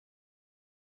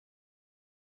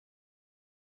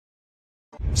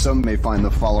Some may find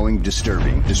the following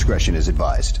disturbing. Discretion is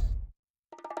advised.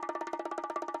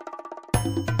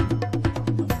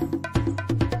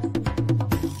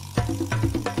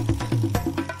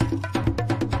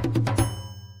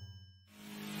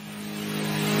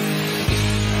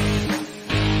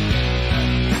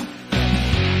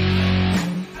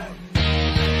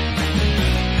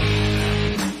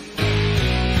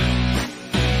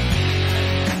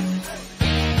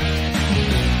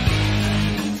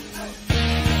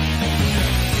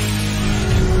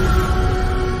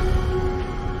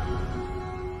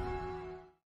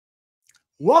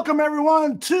 Welcome,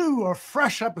 everyone, to a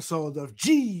fresh episode of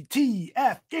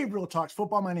GTF Gabriel Talks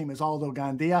Football. My name is Aldo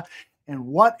Gandia, and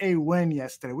what a win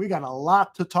yesterday. We got a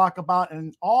lot to talk about,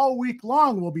 and all week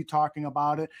long we'll be talking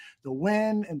about it, the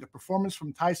win and the performance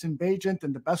from Tyson Bagent.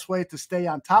 And the best way to stay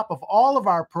on top of all of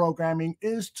our programming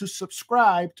is to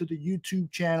subscribe to the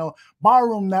YouTube channel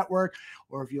Barroom Network,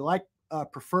 or if you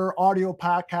prefer audio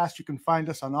podcasts, you can find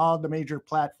us on all the major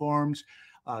platforms.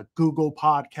 Google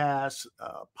Podcasts,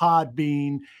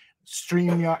 Podbean,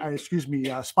 Streamyard,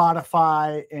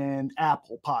 Spotify, and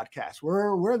Apple Podcasts.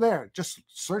 We're there. Just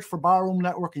search for Barroom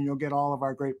Network and you'll get all of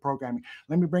our great programming.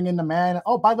 Let me bring in the man.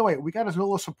 Oh, by the way, we got a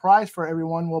little surprise for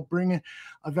everyone. We'll bring in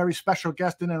a very special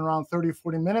guest in around 30 or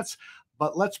 40 minutes.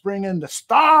 But let's bring in the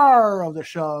star of the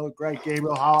show, Greg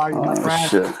Gabriel. How are you, my friend?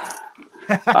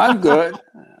 Shit. I'm good.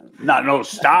 Not no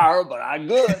star, but I'm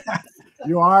good.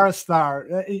 You are a star.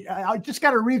 I just got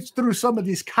to read through some of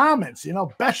these comments. You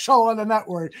know, best show on the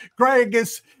network. Greg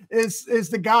is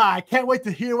the guy. I can't wait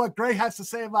to hear what Greg has to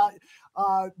say about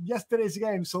yesterday's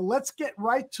game. So let's get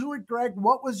right to it, Greg.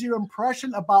 What was your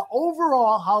impression about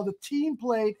overall how the team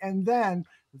played and then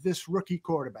this rookie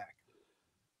quarterback?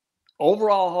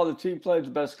 Overall, how the team played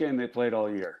the best game they played all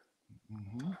year.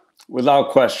 Mm-hmm. Without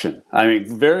question. I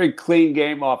mean, very clean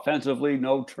game offensively,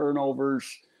 no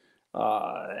turnovers.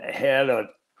 Had an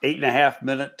 8.5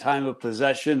 minute time of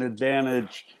possession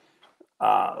advantage,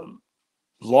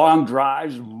 long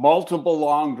drives, multiple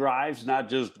long drives, not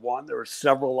just one. There were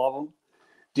several of them.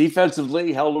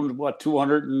 Defensively, held them to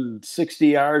 260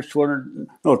 yards,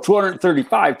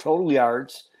 235 total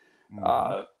yards.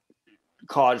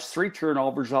 Caused 3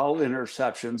 turnovers, all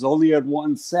interceptions. Only had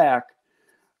 1 sack,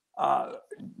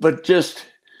 but just.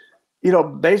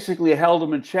 Basically held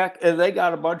them in check, and they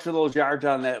got a bunch of those yards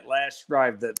on that last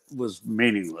drive that was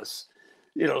meaningless.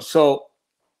 So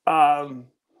I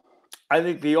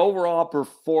think the overall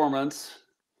performance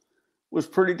was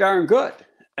pretty darn good.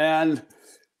 And,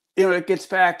 it gets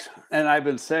back, and I've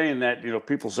been saying that,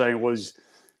 people saying,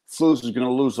 Flus is going to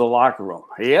lose the locker room.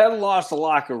 He hadn't lost the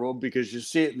locker room because you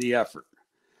see it in the effort.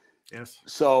 Yes.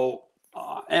 So,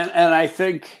 and I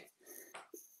think,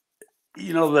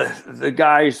 the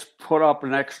guys put up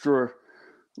an extra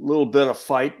little bit of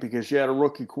fight because you had a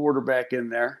rookie quarterback in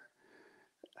there.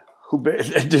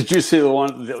 Did you see the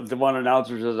one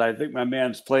announcer says, I think my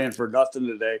man's playing for nothing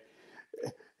today.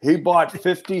 He bought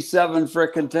 57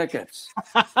 frickin' tickets.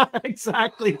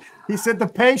 Exactly. He said the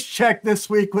pace check this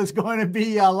week was going to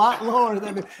be a lot lower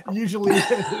than it usually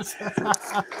is.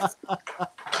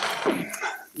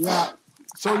 Yeah.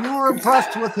 So you were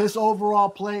impressed with his overall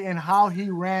play and how he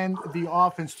ran the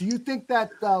offense. Do you think that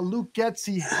Luke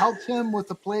Getsy helped him with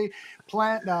the play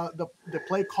plan, the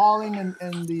play calling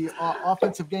and the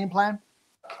offensive game plan?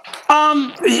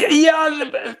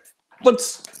 Yeah,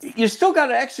 but you still got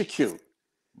to execute.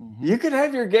 Mm-hmm. You can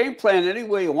have your game plan any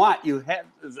way you want. You have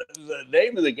the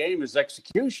name of the game is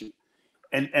execution,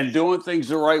 and doing things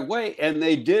the right way, and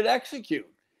they did execute.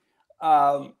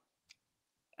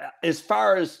 As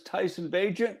far as Tyson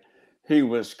Bagent, he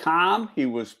was calm. He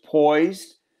was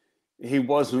poised. He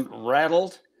wasn't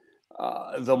rattled.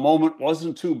 The moment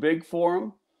wasn't too big for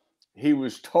him. He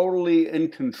was totally in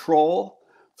control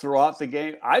throughout the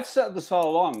game. I've said this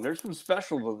all along. There's some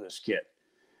special to this kid.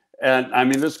 And, I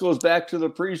mean, this goes back to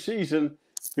the preseason.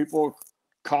 People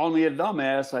call me a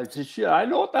dumbass. I said, shit, I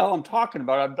know what the hell I'm talking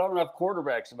about. I've done enough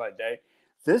quarterbacks in my day.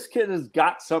 This kid has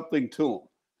got something to him.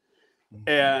 Mm-hmm.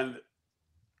 And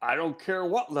I don't care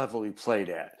what level he played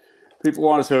at. People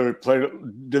want to say he played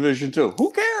Division II.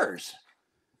 Who cares?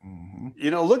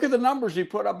 Mm-hmm. Look at the numbers he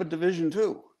put up at Division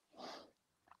II.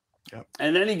 Yep.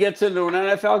 And then he gets into an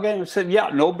NFL game and said,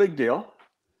 yeah, no big deal.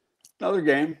 Another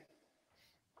game.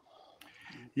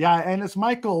 Yeah, and as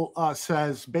Michael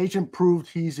says, Bagent proved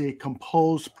he's a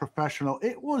composed professional.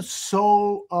 It was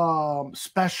so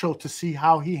special to see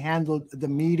how he handled the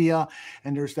media.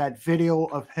 And there's that video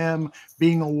of him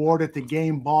being awarded the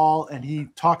game ball. And he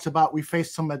talks about we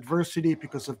faced some adversity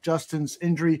because of Justin's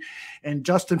injury. And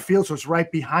Justin Fields was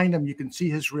right behind him. You can see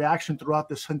his reaction throughout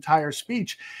this entire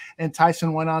speech. And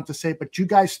Tyson went on to say, but you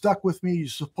guys stuck with me. You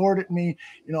supported me.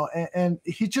 You know, and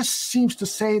he just seems to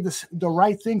say the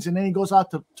right things. And then he goes out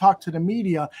to talk to the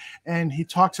media, and he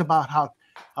talks about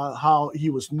how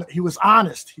he was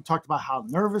honest. He talked about how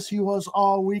nervous he was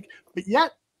all week, but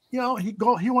yet, you know,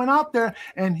 he went out there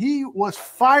and he was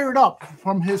fired up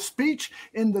from his speech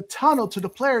in the tunnel to the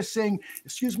players saying,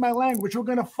 excuse my language, we're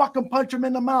gonna fucking punch him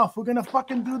in the mouth, we're gonna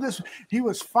fucking do this. He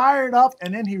was fired up,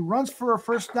 and then he runs for a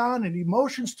first down and he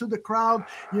motions to the crowd,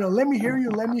 you know, let me hear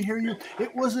you, let me hear you.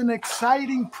 It was an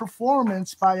exciting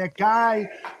performance by a guy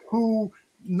who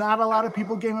not a lot of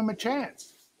people gave him a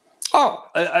chance. Oh,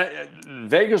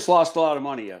 Vegas lost a lot of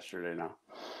money yesterday now.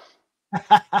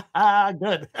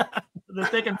 Good. They're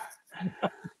thinking.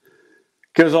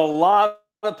 Because a lot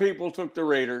of people took the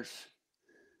Raiders.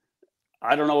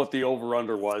 I don't know what the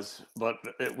over-under was, but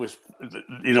it was,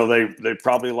 you know, they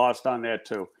probably lost on that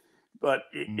too. But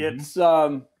it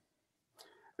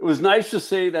was nice to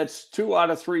see that's 2 out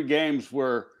of 3 games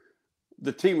where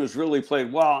the team has really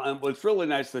played well. And what's really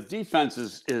nice, the defense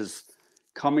is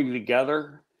coming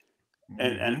together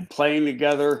and playing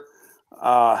together.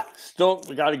 Still,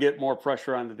 we got to get more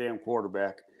pressure on the damn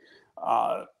quarterback.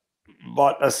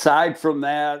 But aside from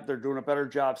that, they're doing a better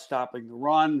job stopping the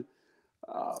run.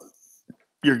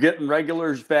 You're getting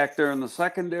regulars back there in the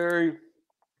secondary.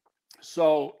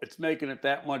 So it's making it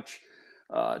that much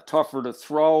tougher to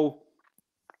throw.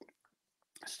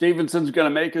 Stevenson's going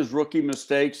to make his rookie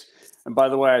mistakes. And by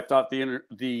the way, I thought the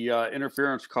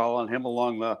interference call on him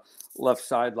along the left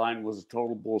sideline was a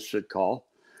total bullshit call.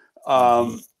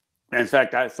 In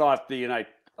fact, I thought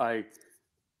I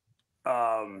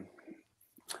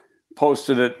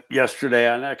posted it yesterday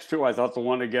on X2. I thought the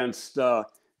one against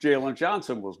Jalen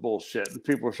Johnson was bullshit. And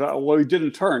people were saying, well, he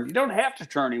didn't turn. You don't have to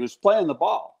turn. He was playing the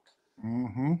ball.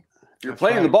 Mm-hmm. If you're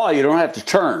playing the ball, you don't have to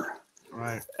turn.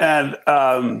 Right. And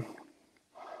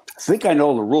I think I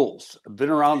know the rules. I've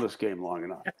been around this game long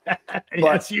enough.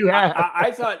 Yes, you have. I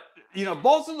thought, you know,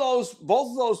 both of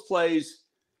those plays,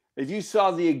 if you saw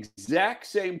the exact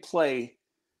same play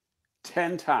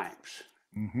 10 times,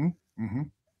 and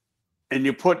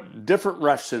you put different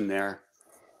refs in there,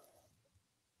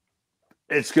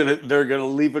 they're gonna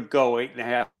leave it go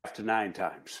 8.5 to 9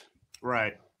 times.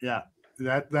 Right. Yeah.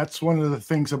 That's one of the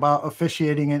things about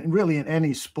officiating, and really in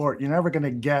any sport, you're never going to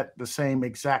get the same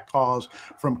exact calls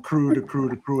from crew to crew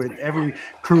to crew. And every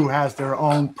crew has their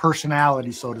own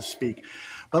personality, so to speak.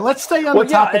 But let's stay on the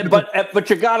topic. But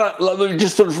you gotta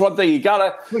just there's one thing you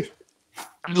gotta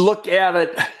look at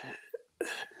it,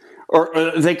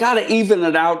 or they gotta even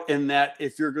it out in that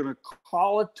if you're going to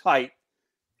call it tight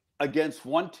against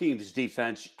one team's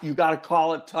defense, you got to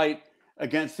call it tight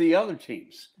against the other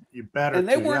teams. You better. And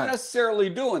they weren't necessarily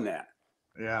doing that.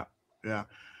 Yeah, yeah.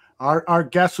 Our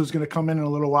guest who's going to come in a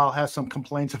little while has some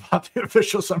complaints about the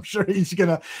officials. I'm sure he's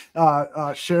going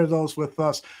to share those with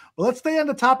us. Well, let's stay on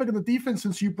the topic of the defense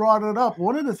since you brought it up.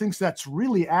 One of the things that's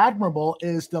really admirable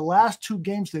is the last 2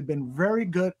 games they've been very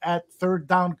good at third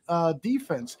down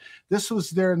defense. This was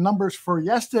their numbers for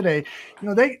yesterday. You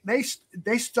know,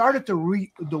 they started the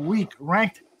week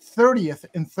ranked 30th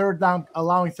in third down,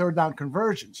 allowing third down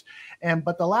conversions.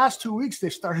 But the last 2 weeks, they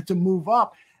started to move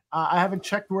up. I haven't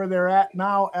checked where they're at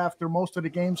now after most of the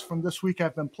games from this week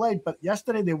have been played, but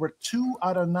yesterday they were 2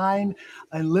 out of 9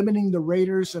 and limiting the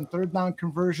Raiders in third down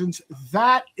conversions.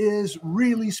 That is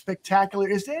really spectacular.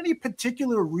 Is there any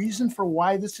particular reason for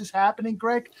why this is happening,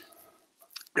 Greg?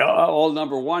 Well,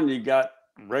 number one, you got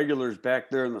regulars back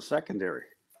there in the secondary.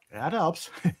 That helps.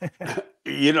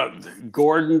 You know,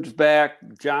 Gordon's back,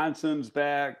 Johnson's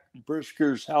back,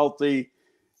 Brisker's healthy.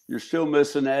 You're still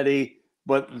missing Eddie,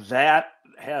 but that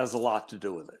has a lot to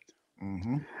do with it.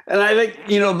 And I think,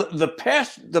 you know, the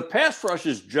pass rush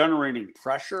is generating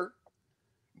pressure.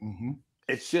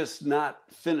 It's just not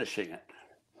finishing it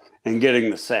and getting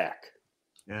the sack.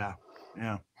 Yeah,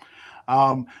 yeah.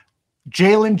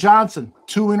 Jalen Johnson,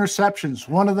 2 interceptions,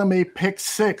 one of them a pick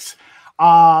 6.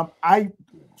 I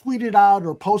tweeted out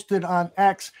or posted on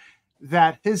X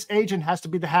that his agent has to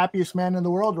be the happiest man in the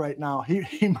world right now.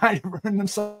 He might have earned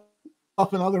himself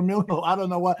another million. I don't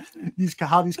know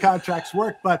how these contracts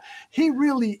work, but he's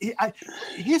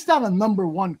not a number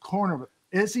 1 corner,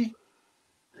 is he?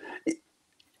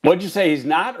 What'd you say? He's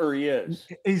not, or he is?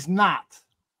 He's not.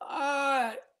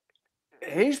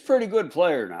 he's a pretty good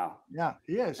player now. Yeah,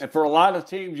 he is. And for a lot of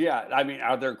teams, yeah. I mean,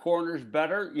 are their corners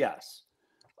better? Yes.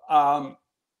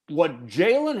 What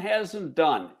Jalen hasn't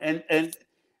done, and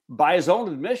by his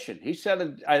own admission, he said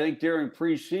it, I think during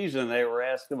preseason, they were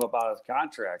asking him about his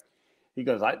contract. He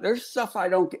goes, there's stuff I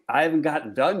haven't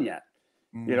gotten done yet.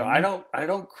 You know, I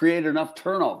don't create enough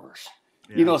turnovers.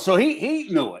 Yeah. You know, so he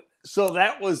knew it. So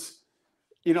that was,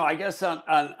 you know, I guess on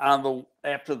the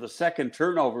after the second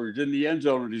turnover, he's in the end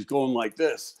zone and he's going like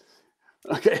this.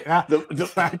 Okay. Yeah,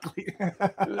 exactly.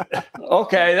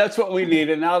 Okay, that's what we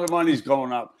needed. Now the money's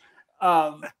going up.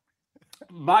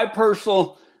 My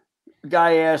personal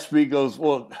guy asked me, goes,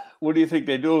 well, what do you think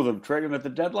they do with him? Trade him at the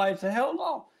deadline? I said, hell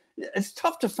no. It's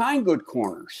tough to find good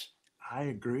corners. I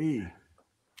agree.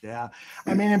 Yeah.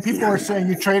 I mean, and people are saying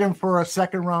you trade him for a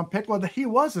second-round pick. Well, he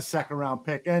was a second-round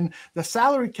pick, and the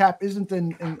salary cap isn't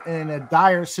in a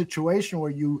dire situation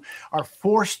where you are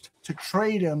forced to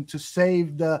trade him to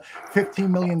save the $15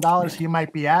 million he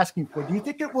might be asking for. Do you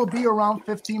think it will be around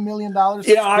 $15 million?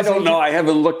 Yeah, I don't know. I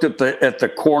haven't looked at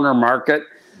the corner market.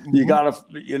 You got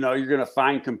to, you know, you're going to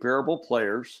find comparable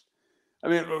players. I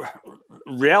mean,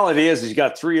 reality is he's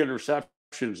got 3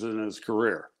 interceptions in his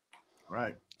career.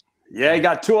 Right. Yeah, he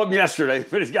got 2 of them yesterday,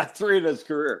 but he's got 3 in his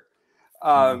career.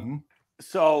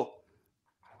 So,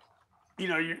 you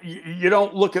know, you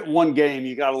don't look at one game.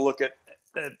 You got to look at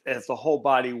the whole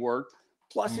body work.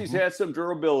 Plus, he's had some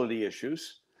durability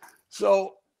issues.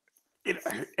 So, you know,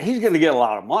 he's going to get a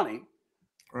lot of money.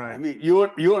 Right. I mean, you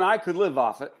and I could live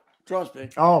off it. Trust me.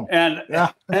 Oh, and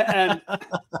yeah. and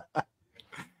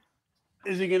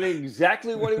is he getting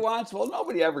exactly what he wants? Well,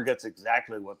 nobody ever gets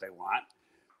exactly what they want.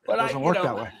 But it doesn't work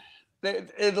that way.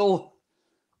 It'll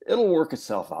work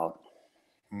itself out.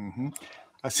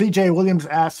 CJ Williams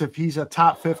asks if he's a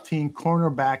top 15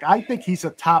 cornerback. I think he's a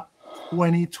top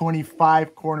 20,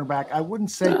 25 cornerback. I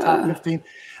wouldn't say top 15.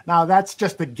 Now, that's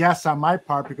just a guess on my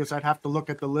part because I'd have to look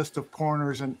at the list of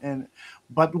corners.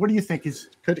 But what do you think?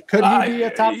 Could he be a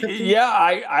top 15? Yeah,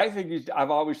 I think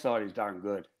I've always thought he's darn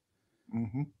good.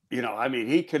 You know, I mean,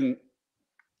 he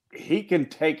can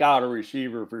take out a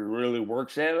receiver if he really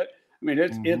works at it. I mean,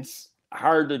 it's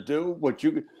hard to do, but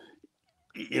you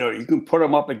can put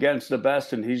him up against the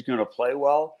best and he's going to play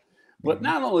well. But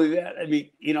not only that, I mean,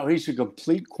 you know, he's a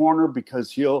complete corner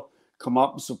because he'll come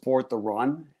up and support the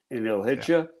run and he'll hit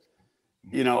you.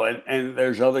 You know, and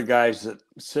there's other guys that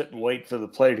sit and wait for the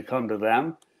play to come to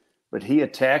them, but he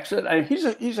attacks it. I mean,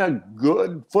 he's a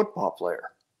good football player.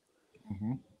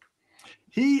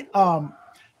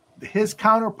 His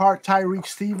counterpart, Tyreek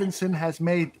Stevenson, has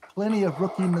made plenty of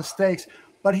rookie mistakes,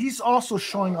 but he's also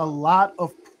showing a lot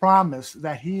of promise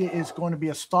that he is going to be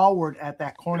a stalwart at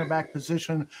that cornerback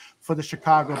position for the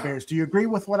Chicago Bears. Do you agree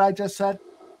with what I just said?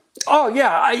 Oh,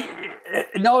 yeah. I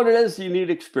know what it is. You need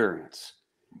experience.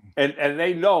 And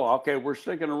they know, okay, we're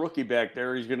sticking a rookie back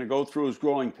there. He's going to go through his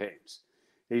growing pains.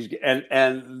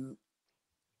 And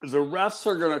the refs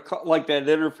are going to, like that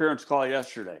interference call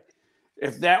yesterday.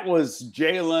 If that was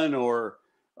Jalen or,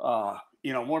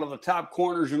 you know, one of the top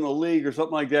corners in the league or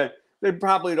something like that, they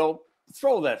probably don't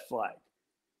throw that flag.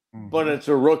 But it's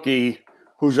a rookie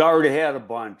who's already had a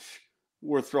bunch.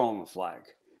 We're throwing the flag.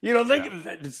 You know,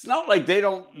 it's not like they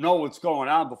don't know what's going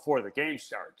on before the game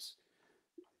starts.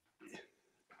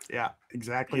 Yeah,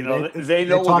 exactly. You know, they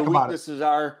know what the weaknesses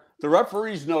are. The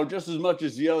referees know just as much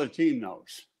as the other team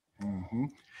knows.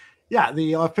 Yeah,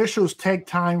 the officials take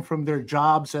time from their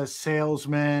jobs as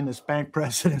salesmen, as bank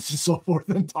presidents, and so forth,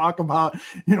 and talk about,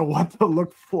 you know, what to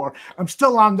look for. I'm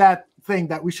still on that thing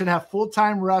that we should have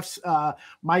full-time refs.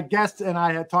 My guest and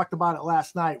I had talked about it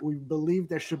last night. We believe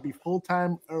there should be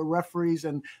full-time referees,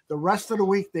 and the rest of the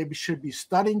week they should be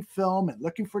studying film and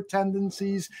looking for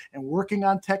tendencies and working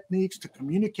on techniques to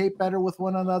communicate better with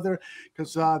one another,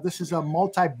 because this is a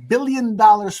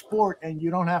multi-billion-dollar sport, and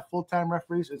you don't have full-time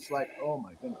referees. It's like, oh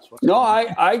my goodness. No,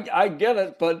 I get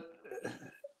it, but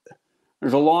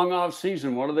there's a long off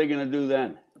season. What are they going to do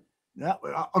then? Yeah,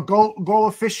 go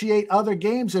officiate other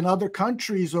games in other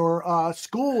countries or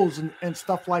schools and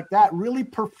stuff like that. Really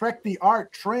perfect the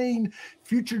art, train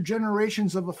future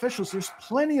generations of officials. There's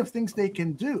plenty of things they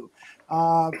can do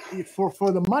for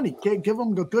the money. Give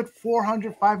them a good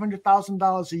 $400,000,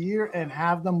 $500,000 a year and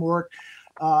have them work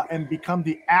and become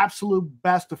the absolute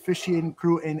best officiating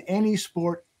crew in any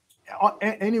sport,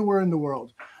 anywhere in the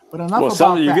world. But enough about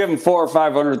some that. you give them $400,000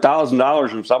 or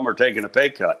 $500,000, and some are taking a pay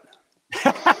cut.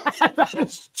 That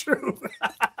is true.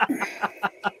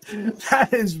 That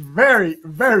is very,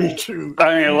 very true.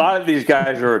 I mean, a lot of these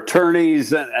guys are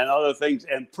attorneys and other things,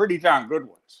 and pretty darn good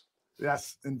ones.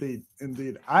 Yes, indeed.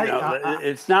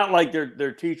 It's not like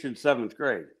they're teaching 7th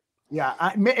grade.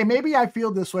 Yeah, maybe I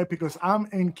feel this way because I'm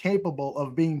incapable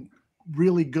of being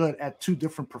really good at two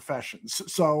different professions.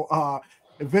 So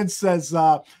Vince says,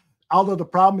 although the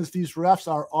problem is these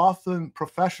refs are often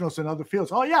professionals in other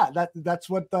fields. Oh yeah, that's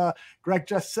what Greg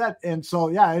just said. And so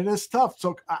yeah, it is tough.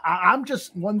 So I'm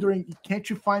just wondering, can't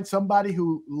you find somebody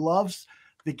who loves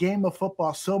the game of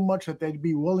football so much that they'd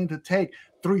be willing to take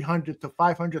 $300,000 to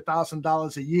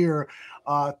 $500,000 a year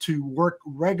to work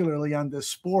regularly on this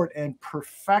sport and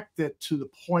perfect it to the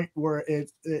point where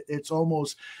it's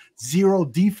almost zero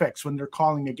defects when they're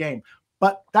calling a game.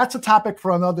 But that's a topic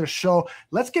for another show.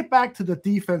 Let's get back to the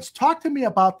defense. Talk to me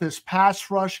about this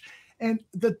pass rush and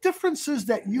the differences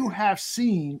that you have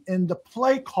seen in the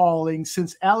play calling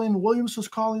since Alan Williams was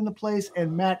calling the plays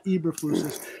and Matt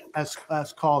Eberflus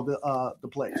has called the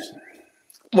plays.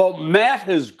 Well, Matt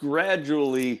has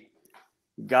gradually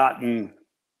gotten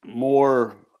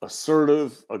more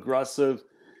assertive, aggressive.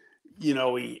 You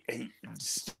know, he's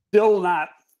still not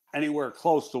anywhere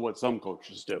close to what some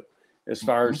coaches do as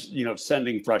far as, you know,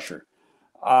 sending pressure.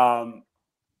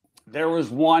 There was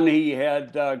one, he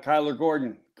had Kyler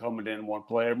Gordon coming in one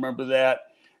play. I remember that.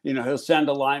 You know, he'll send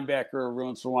a linebacker every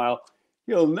once in a while.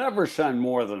 He'll never send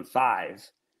more than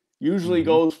 5. Usually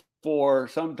goes 4,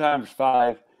 sometimes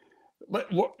 5.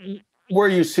 But where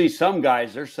you see some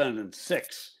guys, they're sending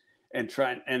 6 and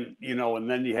trying, and you know, and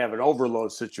then you have an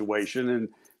overload situation and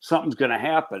something's going to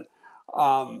happen.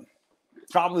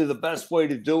 Probably the best way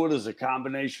to do it is a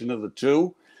combination of the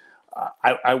two.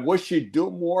 I wish you'd do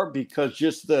more because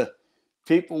just the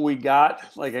people we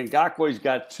got, like Ngakwe's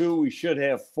got 2, we should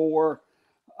have 4.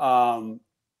 And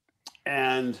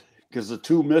because the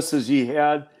 2 misses he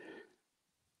had,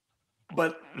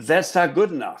 but that's not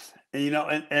good enough. And, you know,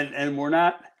 and we're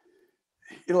not,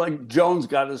 you know, like Jones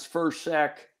got his first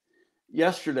sack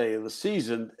yesterday of the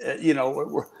season. You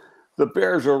know, the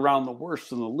Bears are around the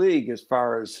worst in the league as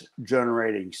far as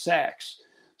generating sacks.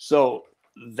 So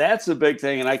that's a big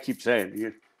thing. And I keep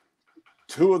saying,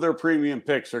 2 of their premium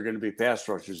picks are going to be pass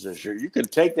rushers this year. You can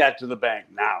take that to the bank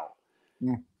now.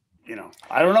 You know,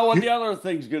 I don't know what the other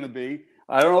thing's going to be.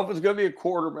 I don't know if it's going to be a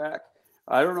quarterback.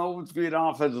 I don't know if it's going to be an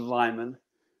offensive lineman.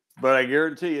 But I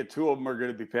guarantee you 2 of them are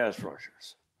going to be pass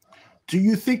rushers. Do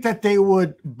you think that they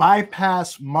would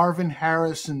bypass Marvin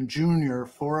Harrison Jr.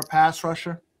 for a pass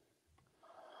rusher?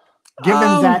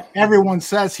 Given that everyone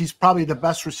says he's probably the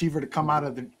best receiver to come out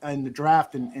of in the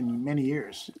draft in many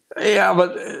years. Yeah,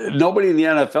 but nobody in the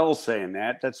NFL is saying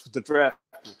that. That's what the draft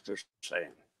are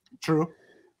saying. True.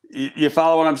 You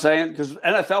follow what I'm saying? Because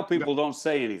NFL people don't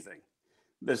say anything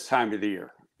this time of the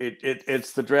year.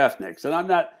 It's the draft nicks. And I'm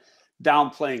not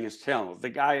downplaying his talent. The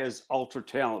guy is ultra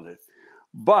talented.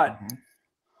 But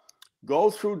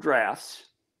go through drafts,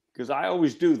 because I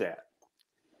always do that,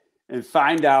 and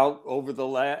find out over the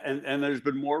last, and there's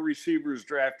been more receivers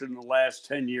drafted in the last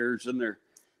 10 years than there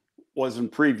was in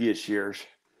previous years.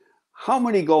 How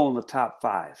many go in the top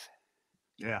 5?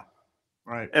 Yeah,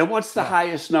 right. And what's the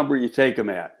highest number you take them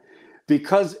at?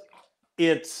 Because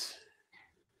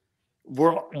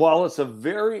while it's a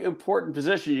very important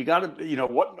position, you got to, you know,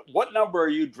 what number are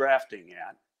you drafting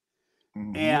at?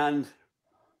 And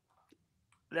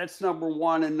that's number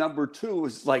 1. And number 2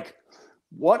 is like,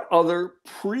 what other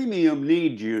premium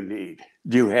need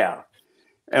do you have?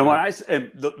 And when I say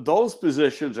those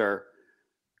positions are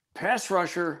pass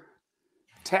rusher,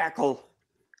 tackle,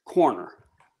 corner.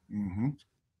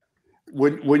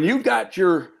 When you got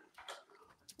your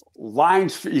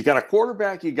lines, you got a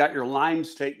quarterback, you got your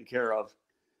lines taken care of,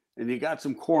 and you got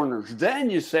some corners. Then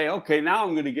you say, okay, now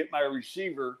I'm going to get my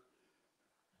receiver,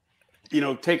 you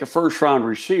know, take a first-round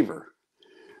receiver.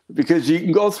 Because you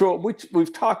can go through it.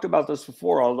 We've talked about this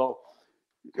before, although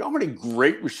you know how many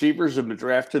great receivers have been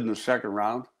drafted in the 2nd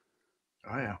round?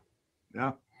 Oh, yeah.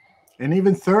 Yeah. And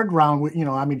even 3rd round, you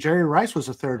know, I mean, Jerry Rice was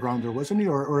a 3rd rounder, wasn't he?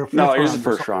 Or a 5th No, he was a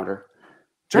first rounder.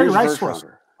 Jerry Rice was.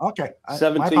 Okay.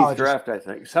 17th draft, I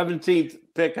think. 17th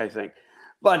pick, I think.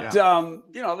 But,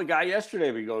 you know, the guy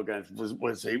yesterday we go against he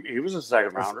was a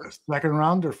 2nd rounder. A 2nd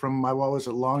rounder from, what was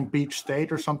it, Long Beach State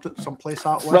or something, someplace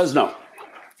out west?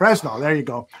 Fresno, there you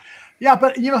go. Yeah,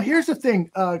 but you know, here's the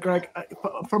thing, Greg.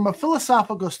 From a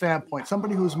philosophical standpoint,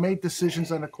 somebody who's made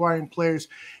decisions on acquiring players,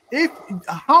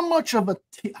 how much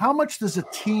does a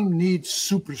team need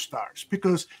superstars?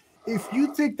 Because if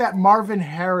you think that Marvin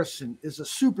Harrison is a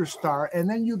superstar, and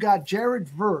then you got Jared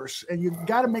Verse, and you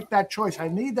got to make that choice. I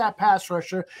need that pass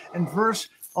rusher, and Verse,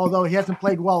 although he hasn't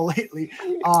played well lately,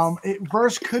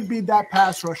 Verse could be that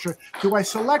pass rusher. Do I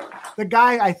select the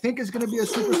guy I think is going to be a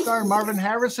superstar, Marvin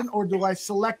Harrison, or do I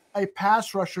select a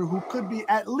pass rusher who could be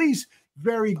at least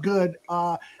very good?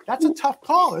 That's a tough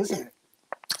call, isn't it?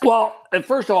 Well, and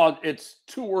first of all, it's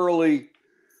too early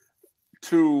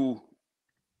to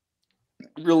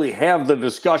really have the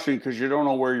discussion because you don't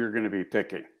know where you're going to be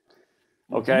picking.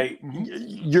 Okay.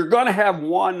 You're going to have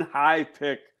one high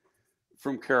pick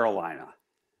from Carolina.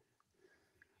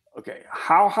 Okay.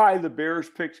 How high the Bears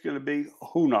pick's going to be,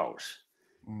 who knows?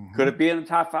 Could it be in the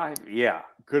top 5? Yeah.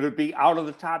 Could it be out of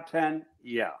the top 10?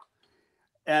 Yeah.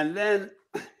 And then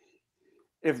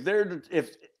if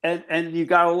you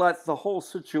got to let the whole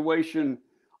situation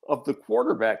of the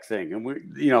quarterback thing, and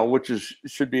which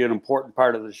should be an important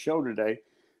part of the show today,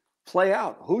 play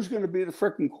out. Who's going to be the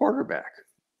freaking quarterback?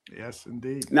 Yes,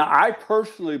 indeed. Now, I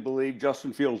personally believe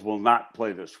Justin Fields will not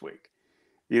play this week.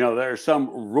 There are some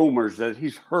rumors that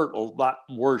he's hurt a lot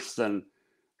worse than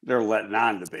they're letting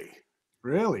on to be.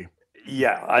 Really?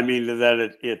 Yeah, I mean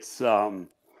that it's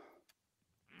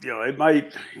it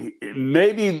might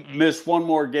maybe miss one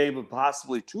more game and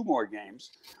possibly 2 more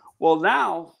games. Well,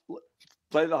 now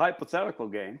play the hypothetical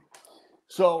game.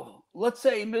 So let's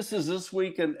say he misses this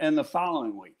week and the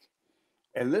following week,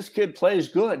 and this kid plays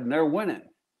good and they're winning.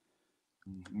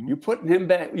 You putting him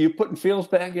back? You putting Fields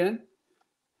back in?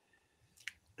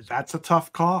 That's a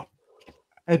tough call.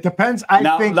 It depends. I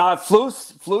think. Now,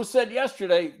 Flu said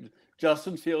yesterday,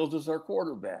 Justin Fields is our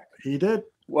quarterback. He did.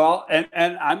 Well,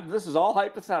 and this is all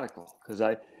hypothetical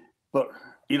but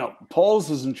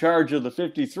Poles is in charge of the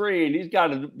 53, and he's got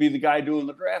to be the guy doing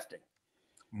the drafting,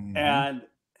 and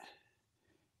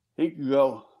he could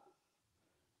go,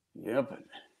 yeah, but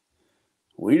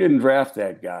we didn't draft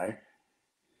that guy.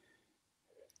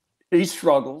 He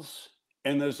struggles,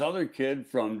 and this other kid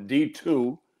from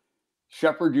D2,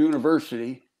 Shepherd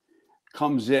University,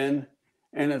 comes in,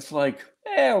 and it's like,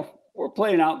 we're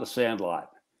playing out in the sandlot.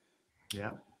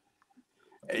 Yeah.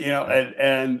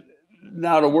 And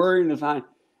now to worry the time.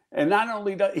 And not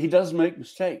only he does make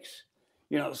mistakes,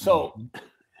 so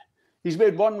he's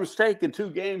made one mistake in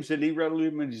 2 games, and he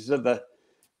said the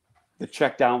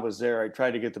check down was there. I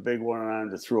tried to get the big one on him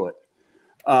to throw it.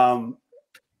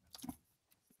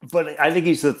 But I think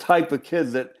he's the type of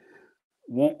kid that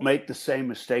won't make the same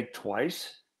mistake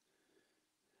twice.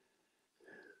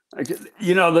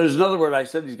 There's another word. I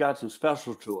said he's got some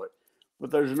special to it,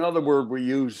 but there's another word we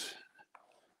use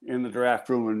in the draft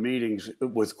room and meetings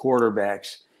with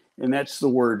quarterbacks, and that's the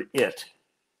word "it."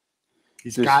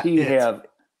 Does he have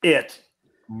it?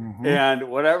 And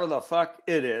whatever the fuck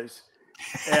it is,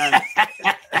 and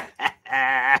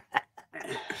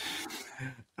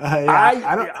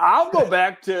I'll go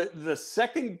back to the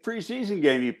second preseason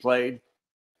game he played,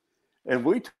 and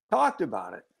we talked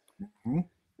about it.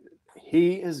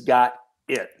 He has got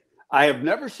it. I have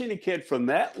never seen a kid from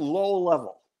that low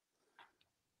level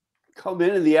come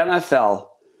into the NFL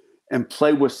and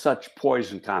play with such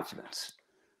poise and confidence.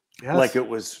 Yes. Like it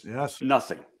was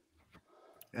nothing.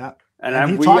 Yeah.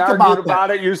 And we argued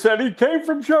about it. You said he came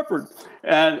from Shepherd.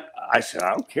 And I said,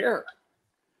 I don't care.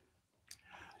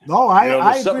 No, I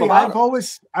agree.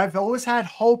 I've always had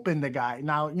hope in the guy.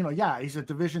 Now, he's a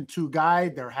Division II guy.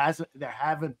 There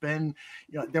haven't been,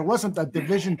 there wasn't a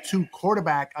Division II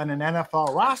quarterback on an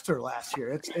NFL roster last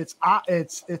year. This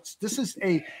is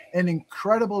an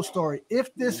incredible story.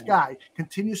 If this guy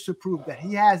continues to prove that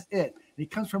he has it, he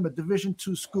comes from a Division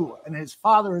II school, and his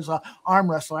father is an arm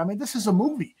wrestler. I mean, this is a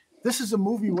movie. This is a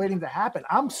movie waiting to happen.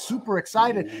 I'm super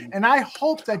excited, and I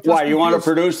hope that. Why, you want to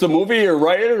produce the movie or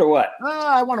write it or what?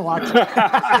 I want to watch it.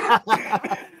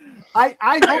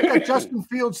 I hope that Justin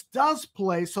Fields does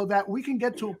play so that we can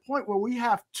get to a point where we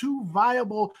have 2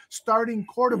 viable starting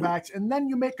quarterbacks, and then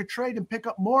you make a trade and pick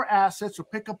up more assets or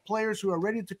pick up players who are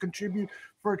ready to contribute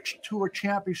to a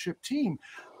championship team.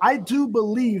 I do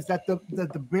believe that the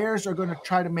Bears are going to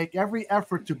try to make every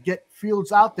effort to get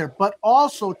Fields out there, but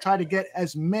also try to get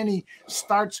as many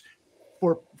starts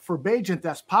for Bagent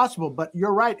as possible. But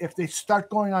you're right. If they start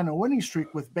going on a winning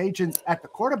streak with Bagent at the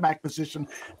quarterback position,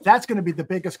 that's going to be the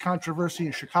biggest controversy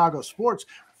in Chicago sports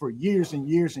for years and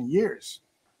years and years.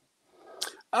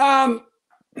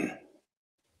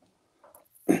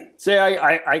 See,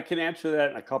 I can answer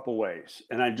that in a couple ways,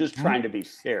 and I'm just trying to be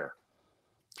fair.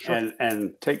 Sure.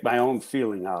 And take my own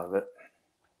feeling out of it.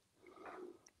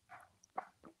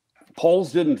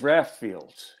 Poles didn't draft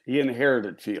Fields. He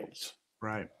inherited Fields.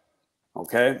 Right.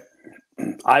 Okay.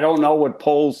 I don't know what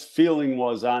Poles' feeling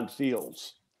was on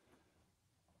Fields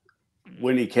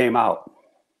when he came out.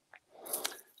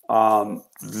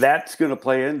 That's going to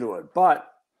play into it. But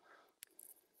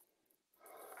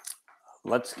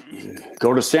let's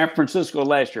go to San Francisco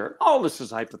last year. Oh, this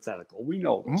is hypothetical. We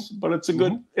know this, but it's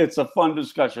it's a fun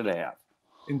discussion to have.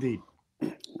 Indeed.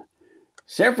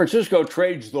 San Francisco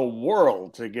trades the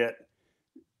world to get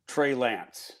Trey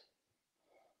Lance.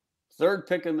 third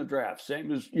pick in the draft,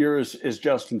 same year as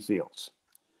Justin Fields.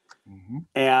 Mm-hmm.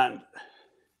 And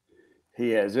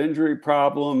he has injury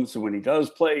problems. And when he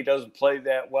does play, he doesn't play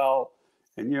that well.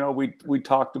 And, you know, we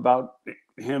talked about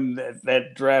him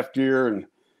that draft year and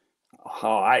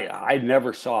how I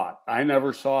never saw it. I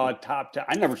never saw a top 10.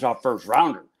 I never saw a first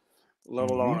rounder,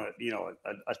 let alone,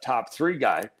 a top 3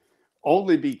 guy,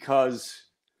 only because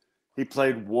he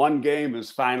played one game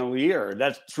his final year.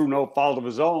 That's through no fault of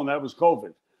his own. That was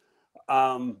COVID.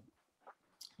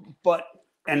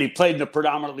 And he played in a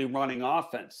predominantly running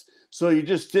offense. So he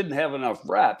just didn't have enough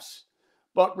reps.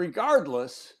 But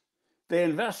regardless, they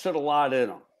invested a lot in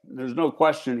him. There's no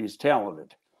question he's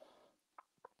talented.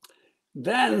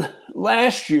 Then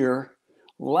last year,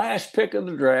 last pick of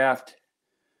the draft,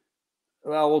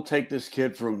 well, we'll take this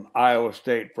kid from Iowa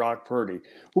State, Brock Purdy.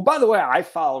 Well, by the way, I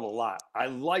followed a lot. I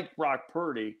liked Brock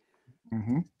Purdy.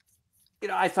 Mm-hmm. You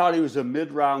know, I thought he was a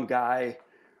mid-round guy.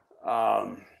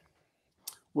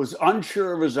 Was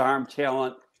unsure of his arm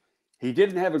talent. He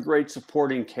didn't have a great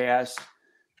supporting cast,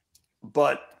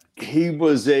 but he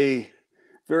was a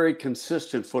very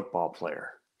consistent football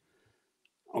player.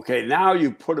 Okay, now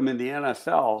you put him in the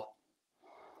NFL,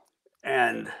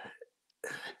 and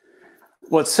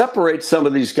what separates some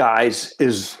of these guys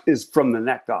is from the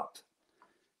neck up.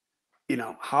 You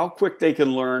know, how quick they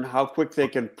can learn, how quick they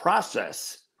can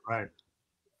process, right,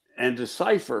 and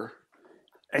decipher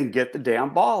and get the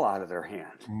damn ball out of their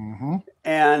hand. Mm-hmm.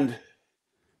 And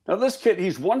now this kid,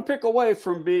 he's one pick away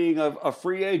from being a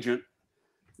free agent,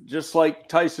 just like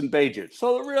Tyson Bagent.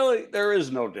 So really, there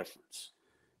is no difference.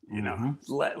 You know,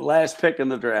 last pick in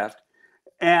the draft.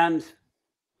 And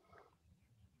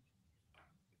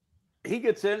he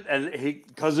gets in, and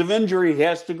because of injury, he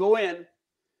has to go in.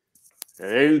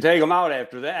 They didn't take him out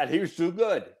after that. He was too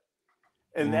good.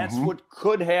 And that's what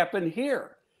could happen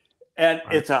here. And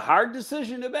it's a hard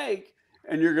decision to make,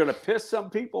 and you're going to piss some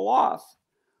people off.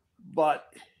 But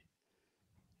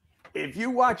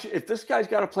if this guy's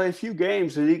got to play a few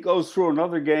games and he goes through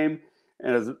another game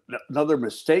and another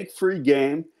mistake-free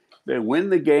game, they win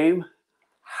the game,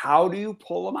 how do you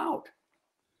pull them out?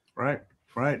 Right.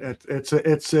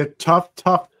 It's a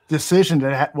tough decision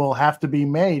that will have to be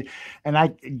made. And I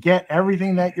get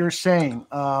everything that you're saying,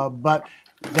 but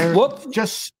they're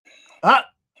just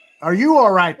are you all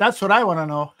right? That's what I want to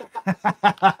know.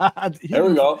 There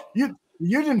we go. You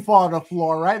didn't fall on the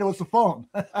floor, right? It was the phone.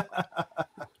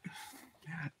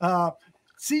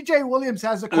 CJ Williams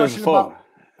has a question about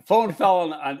phone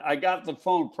fell on. I got the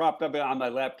phone propped up on my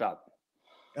laptop.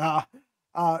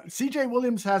 CJ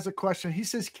Williams has a question. He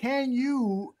says, can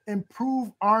you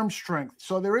improve arm strength?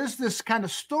 So there is this kind of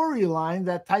storyline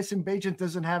that Tyson Bagent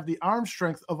doesn't have the arm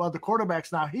strength of other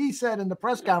quarterbacks. Now, he said in the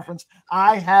press conference,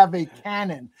 I have a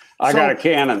cannon. I got a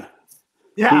cannon.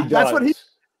 Yeah, that's what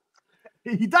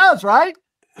he does, right?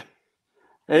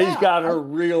 And he's got a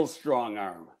real strong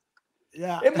arm.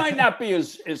 Yeah. It might not be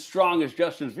as strong as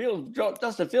Justin Fields.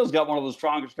 Justin Fields got one of the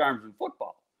strongest arms in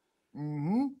football.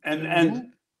 Mm-hmm.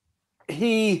 And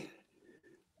he,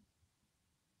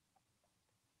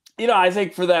 you know, I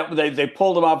think for that, they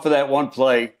pulled him out for that one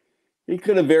play. He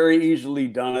could have very easily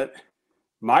done it.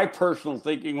 My personal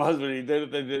thinking was when he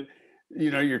did it, you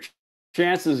know, your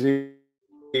chances he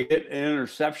hit an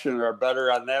interception are better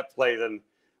on that play than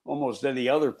almost any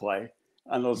other play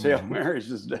on those Hail Marys.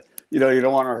 Just, you know, you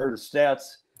don't want to hurt his stats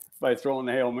by throwing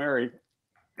the Hail Mary.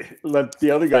 Let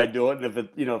the other guy do it. And if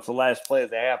it's the last play of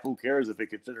the half, who cares if it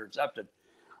gets intercepted?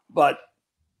 But,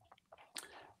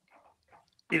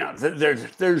 you know,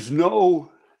 there's no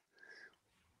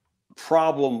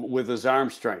problem with his arm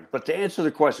strength. But to answer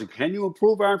the question, can you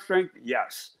improve arm strength?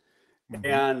 Yes.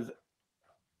 And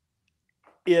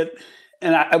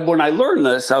when I learned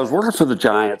this, I was working for the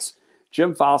Giants.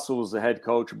 Jim Fossil was the head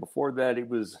coach. And before that, he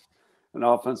was an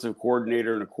offensive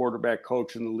coordinator and a quarterback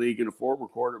coach in the league and a former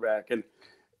quarterback.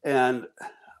 And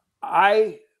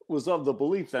I was of the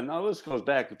belief that, now this goes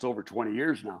back, it's over 20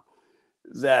 years now,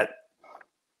 that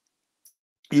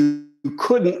you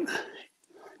couldn't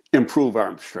improve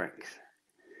arm strength.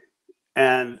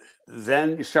 And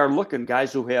then you start looking,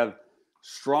 guys who have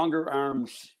stronger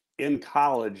arms in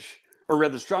college, or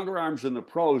rather stronger arms in the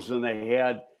pros than they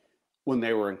had when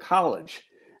they were in college.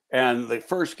 And the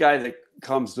first guy that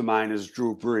comes to mind is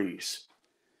Drew Brees.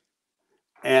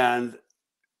 And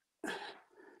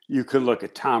you can look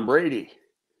at Tom Brady,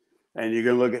 and you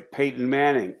can look at Peyton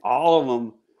Manning. All of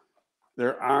them,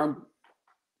 their arm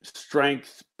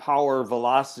strength, power,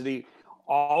 velocity,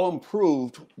 all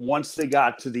improved once they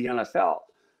got to the NFL.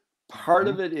 Part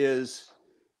of it is,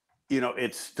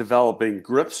 it's developing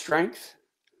grip strength,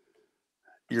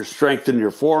 your strength in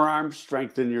your forearms,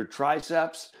 strength in your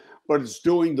triceps, but it's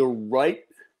doing the right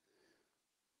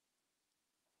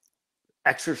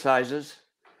exercises,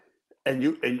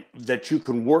 and that you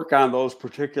can work on those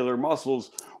particular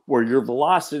muscles where your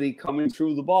velocity coming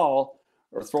through the ball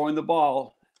or throwing the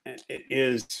ball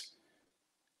is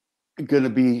going to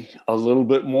be a little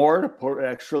bit more to put an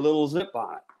extra little zip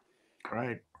on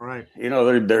it. Right. You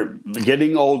know, they're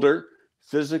getting older,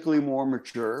 physically more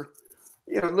mature.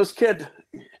 You know, this kid,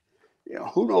 you know,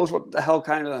 who knows what the hell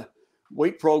kind of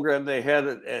weight program they had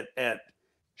at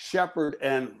Shepherd,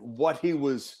 and what he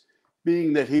was,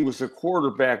 being that he was a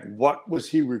quarterback, what was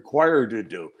he required to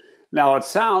do? Now, it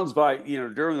sounds like, you know,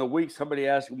 during the week, somebody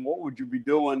asked him, what would you be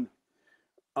doing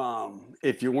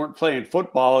if you weren't playing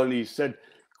football? And he said,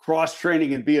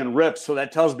 cross-training and being ripped. So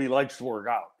that tells me he likes to work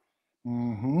out.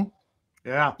 Mm-hmm.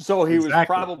 Yeah. So he was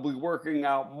probably working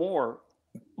out more,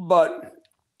 but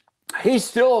he's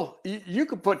still, you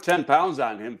could put 10 pounds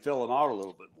on him, fill him out a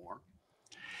little bit more.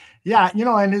 Yeah, you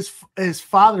know, and his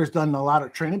father's done a lot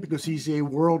of training because he's a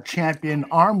world champion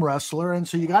arm wrestler. And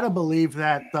so you got to believe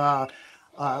that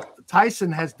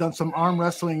Tyson has done some arm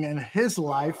wrestling in his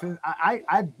life. And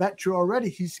I bet you already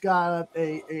he's got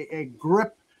a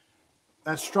grip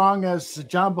as strong as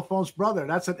John Buffone's brother.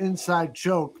 That's an inside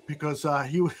joke because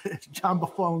John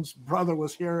Buffone's brother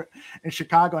was here in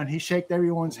Chicago, and he shook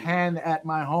everyone's hand at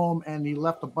my home, and he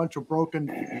left a bunch of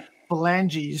broken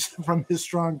phalanges from his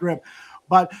strong grip.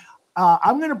 But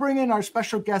I'm going to bring in our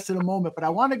special guest in a moment, but I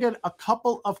want to get a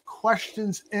couple of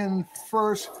questions in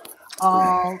first.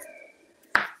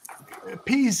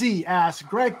 PZ asks,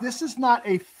 Greg, this is not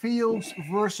a Fields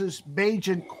versus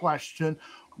Bagent question.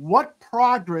 What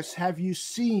progress have you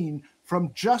seen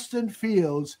from Justin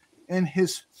Fields in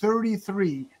his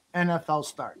 33 NFL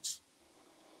starts?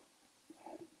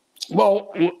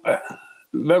 Well,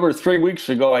 remember 4 weeks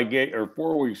ago, I gave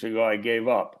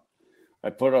up. I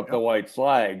put up the white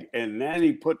flag, and then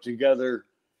he put together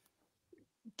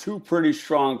 2 pretty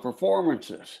strong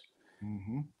performances.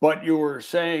 Mm-hmm. But you were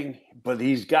saying, but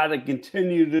he's got to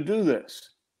continue to do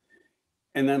this.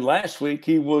 And then last week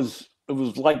it was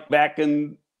like back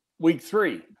in week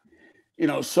 3, you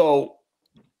know, so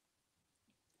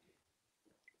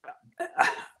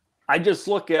I just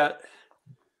look at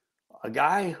a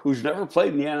guy who's never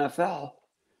played in the NFL,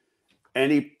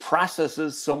 and he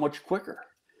processes so much quicker,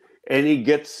 and he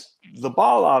gets the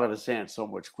ball out of his hand so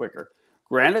much quicker.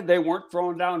 Granted, they weren't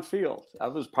throwing downfield.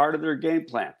 That was part of their game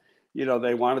plan. You know,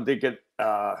 they wanted to get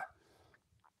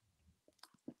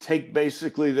take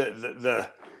basically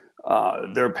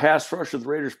their pass rusher, the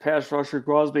Raiders pass rusher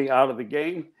Crosby, out of the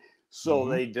game. So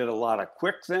they did a lot of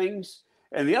quick things.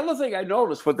 And the other thing I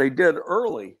noticed, what they did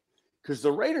early, because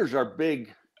the Raiders are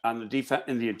big on the defense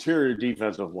in the interior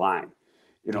defensive line,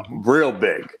 you know, real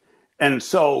big. And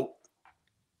so,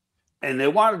 and they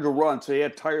wanted to run, so they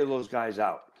had to tire those guys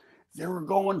out. They were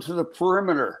going to the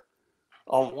perimeter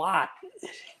a lot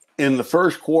in the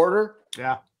first quarter.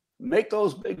 Yeah. Make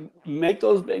those big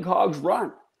hogs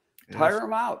run. Tire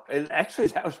them out. And actually,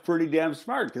 that was pretty damn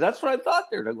smart, because that's what I thought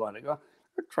they were going to go.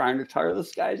 They're trying to tire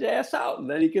this guy's ass out, and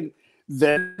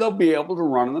then they'll be able to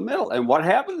run in the middle. And what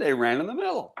happened? They ran in the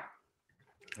middle.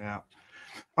 Yeah.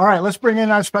 All right, let's bring in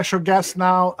our special guest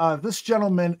now. This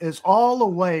gentleman is all the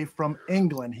way from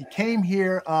England. He came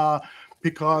here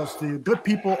because the good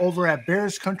people over at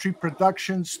Bears Country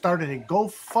Productions started a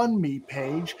GoFundMe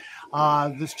page.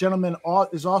 This gentleman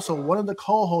is also one of the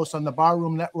co-hosts on the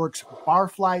Barroom Network's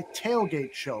Barfly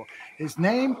Tailgate Show. His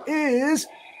name is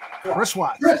Chris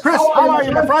Watts. Chris, how are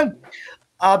you, my friend?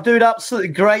 I'm doing absolutely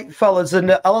great, fellas.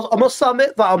 And I must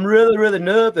admit that I'm really, really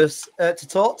nervous to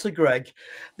talk to Greg.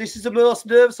 This is the most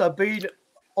nervous I've been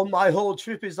on my whole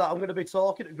trip, is that I'm going to be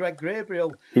talking to Greg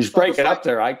Gabriel. He's breaking up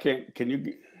there. I can't. Can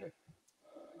you?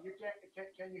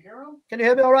 Can you hear him? Can you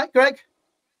hear me all right, Greg?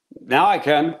 Now I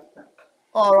can.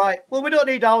 All right. Well, we don't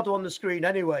need Aldo on the screen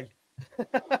anyway.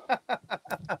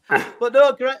 But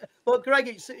no, Greg,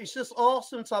 it's just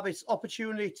awesome to have this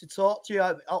opportunity to talk to you.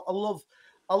 I love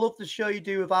the show you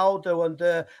do with Aldo, and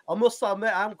I must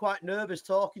admit I'm quite nervous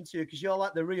talking to you because you're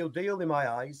like the real deal in my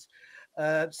eyes.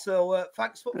 So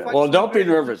thanks. Well, don't be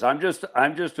nervous. I'm just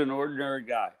an ordinary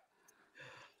guy.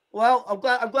 Well,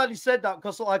 I'm glad you said that,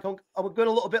 because like I'm going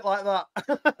a little bit like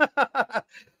that.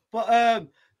 But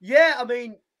yeah, I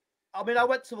mean, I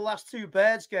went to the last 2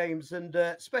 Bears games, and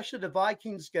especially the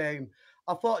Vikings game.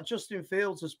 I thought Justin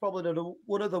Fields was probably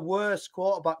one of the worst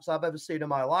quarterbacks I've ever seen in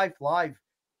my life live.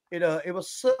 You know, it was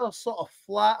sort of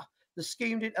flat. The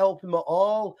scheme didn't help him at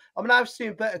all. I mean, I've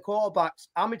seen better quarterbacks,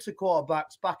 amateur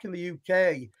quarterbacks back in the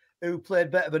UK who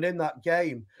played better than in that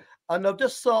game. And I've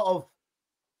just sort of,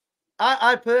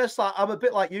 I personally, I'm a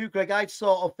bit like you, Greg. I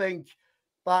sort of think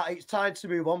that it's time to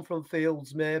move on from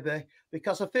Fields, maybe,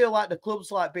 because I feel like the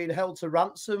club's like being held to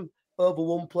ransom over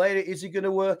one player. Is he going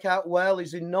to work out well?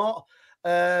 Is he not?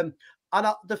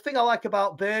 The thing I like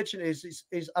about Bagent is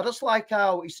I just like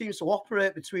how he seems to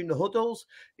operate between the huddles.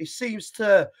 He seems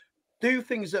to do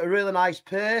things at a really nice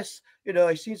pace. You know,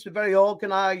 he seems to be very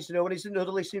organised. You know, when he's in the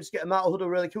huddle, he seems to get him out of the huddle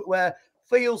really quick. Where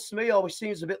Fields to me always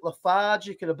seems a bit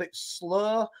lethargic and a bit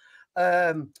slow.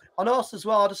 And also as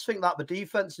well, I just think that the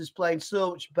defense is playing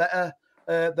so much better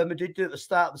than we did do at the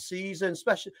start of the season.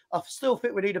 Especially, I still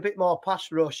think we need a bit more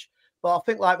pass rush, but I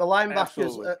think like the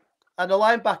linebackers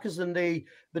and the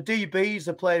DBs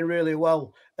are playing really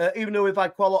well. Even though we've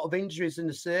had quite a lot of injuries in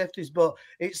the safeties, but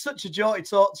it's such a joy to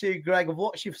talk to you, Greg. I've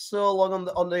watched you for so long on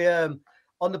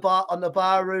the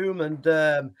bar room, and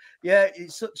yeah,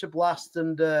 it's such a blast,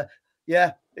 and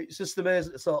yeah, it's just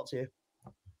amazing to talk to you.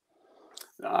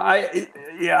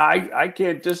 I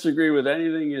can't disagree with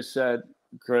anything you said,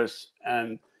 Chris.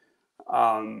 And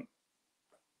to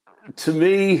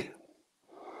me,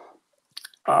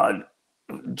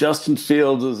 Justin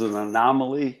Fields is an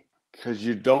anomaly because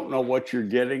you don't know what you're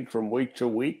getting from week to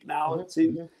week now. It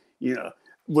seems, you know,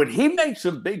 when he makes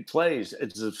some big plays,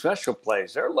 it's the special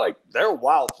plays. They're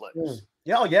wild plays.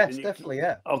 Yeah, oh yes, definitely,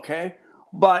 yeah. Okay,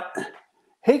 but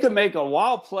he can make a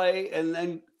wild play and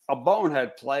then a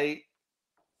bonehead play,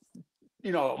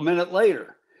 you know, a minute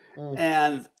later.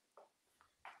 And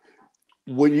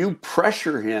when you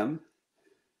pressure him,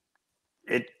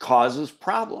 it causes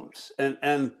problems.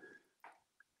 And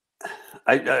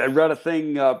I read a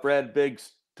thing, Brad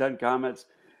Biggs, 10 comments,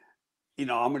 you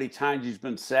know, how many times he's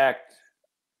been sacked,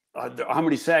 how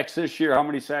many sacks this year, how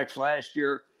many sacks last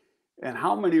year, and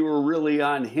how many were really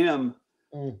on him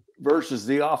versus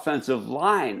the offensive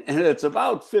line. And it's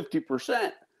about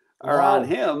 50% are on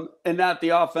him and not the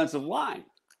offensive line.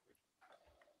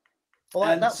 Well,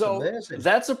 and that's so amazing.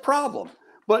 That's a problem.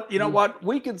 But you know what?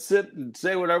 We can sit and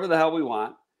say whatever the hell we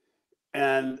want.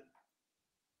 And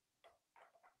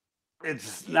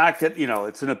it's not good, you know,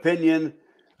 it's an opinion,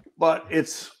 but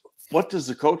it's what does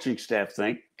the coaching staff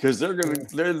think? Because they're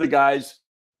the guys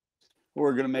who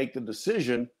are going to make the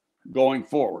decision going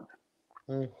forward.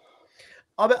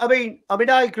 I mean,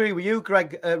 I agree with you,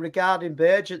 Greg, regarding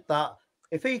Bagent, that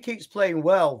if he keeps playing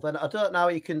well, then I don't know how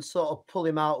you can sort of pull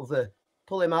him out of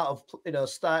you know,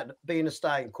 being a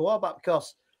starting quarterback,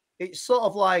 because it's sort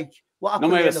of like what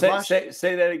happened in the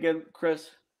say that again, Chris.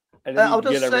 I didn't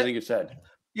get everything you said.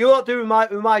 You won't do with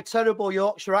my terrible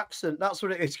Yorkshire accent. That's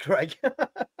what it is, Greg.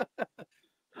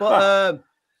 But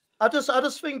I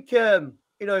just think you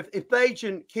know, if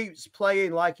Bagent keeps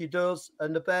playing like he does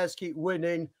and the Bears keep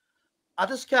winning, I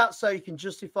just can't say you can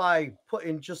justify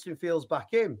putting Justin Fields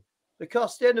back in,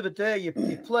 because at the end of the day, you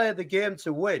play the game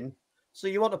to win. So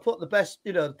you want to put the best,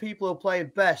 you know, the people who are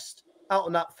playing best out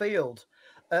on that field.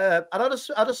 And I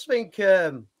just think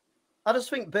Bagent,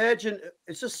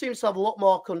 it just seems to have a lot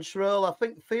more control. I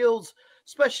think Fields,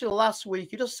 especially last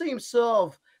week, he just seems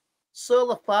so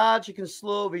lethargic and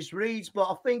slow with his reads. But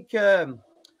I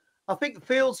think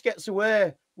Fields gets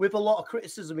away with a lot of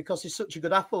criticism because he's such a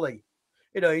good athlete.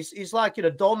 You know, he's like an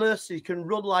Adonis. He can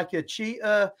run like a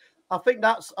cheetah. I think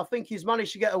he's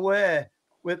managed to get away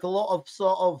with a lot of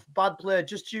sort of bad play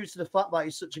just due to the fact that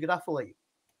he's such a good athlete.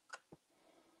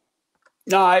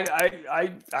 No,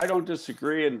 I don't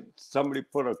disagree. And somebody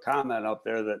put a comment up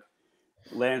there that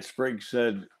Lance Briggs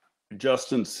said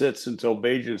Justin sits until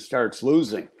Bagent starts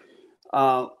losing.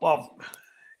 Well,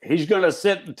 he's going to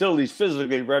sit until he's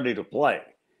physically ready to play.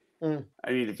 I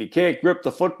mean, if you can't grip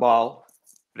the football,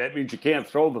 that means you can't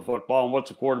throw the football. And what's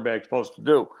a quarterback supposed to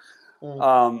do?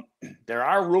 There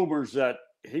are rumors that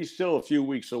he's still a few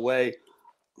weeks away.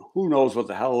 Who knows what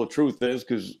the hell the truth is,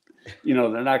 because, you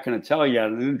know, they're not going to tell you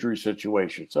on an injury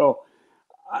situation. So,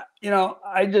 you know,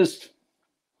 I've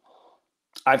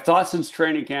thought since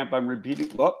training camp, I'm repeating,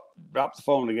 drop the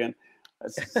phone again. I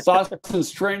thought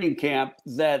since training camp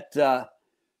that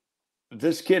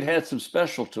this kid had some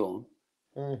special to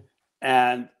him.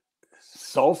 And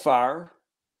so far,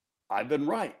 I've been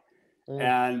right.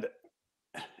 And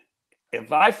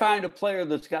if I find a player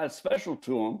that's got special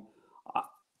to him,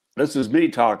 this is me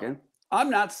talking, I'm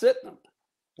not sitting him.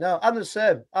 No, I'm the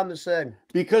same.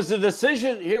 Because the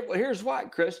decision, here's why,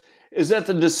 Chris, is that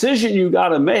the decision you got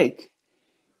to make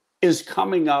is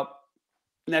coming up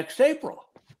next April.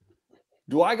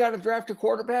 Do I got to draft a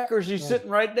quarterback, or is he sitting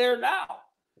right there now?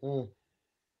 No,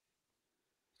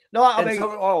 I mean,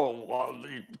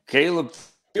 Caleb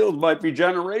Fields might be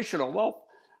generational. Well,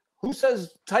 who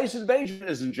says Tyson Bagent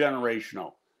isn't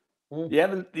generational? You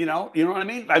haven't, you know what I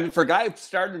mean? I mean, for a guy who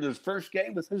started his first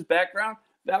game with his background,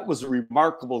 that was a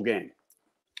remarkable game.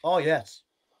 Oh, yes.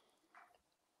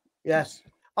 Yes.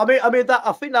 I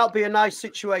think that'll be a nice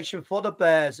situation for the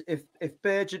Bears if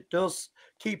Bagent does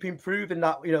keep improving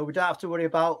that. We don't have to worry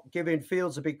about giving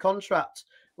Fields a big contract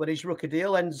when his rookie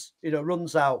deal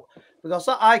runs out. Because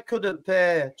I couldn't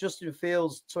pay Justin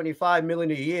Fields $25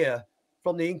 million a year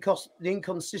from the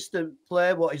inconsistent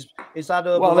play what he's had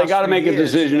over. Well, the they got to make years. a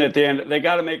decision at the end. They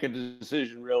got to make a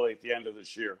decision really at the end of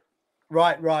this year.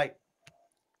 Right.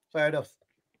 Fair enough.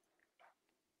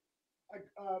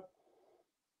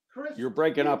 Chris, you're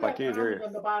breaking up. I can't hear you.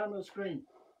 On the bottom of the screen.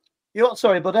 You what?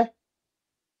 Sorry, buddy.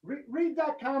 Read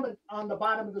that comment on the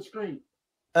bottom of the screen.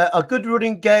 A good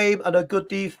running game and a good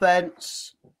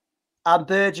defense, and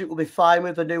Bagent will be fine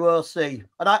with the new OC.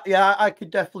 And I could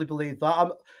definitely believe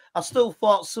that. I still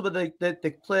thought some of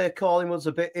the play calling was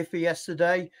a bit iffy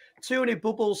yesterday. Too many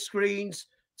bubble screens.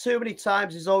 Too many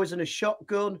times he's always in a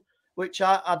shotgun, which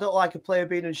I don't like a player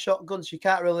being in shotguns. You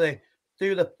can't really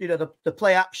do the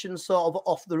play action sort of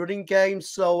off the running game.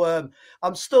 So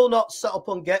I'm still not set up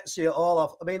on Getsy at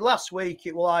all. I mean, last week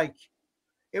it was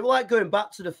like going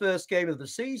back to the first game of the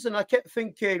season. I kept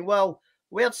thinking, well,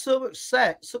 we had so much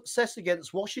success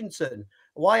against Washington.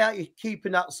 Why aren't you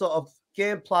keeping that sort of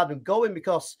game plan and going?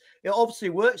 Because it obviously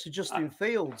works for Justin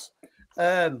Fields.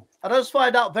 I just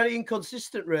find that very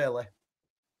inconsistent, really.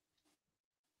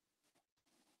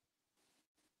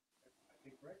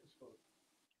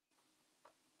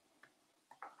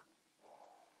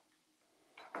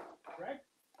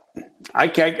 I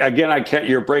can't.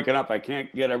 You're breaking up. I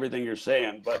can't get everything you're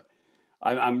saying, but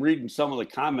I'm reading some of the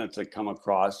comments that come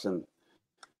across, and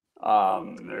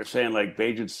they're saying like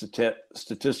Bagent's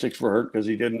statistics were hurt because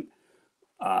he didn't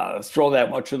throw that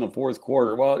much in the fourth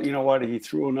quarter. Well, you know what? He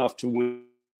threw enough to win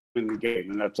the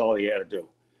game, and that's all he had to do.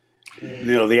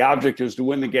 The object is to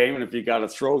win the game, and if you got to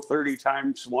throw 30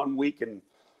 times one week and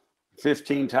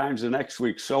 15 times the next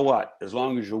week, so what? As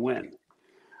long as you win.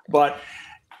 But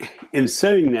in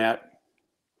saying that,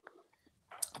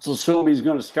 let's assume he's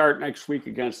going to start next week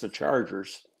against the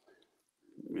Chargers.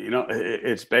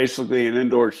 It's basically an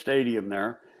indoor stadium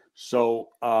there. So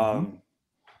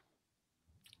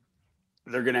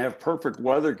they're going to have perfect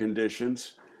weather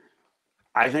conditions.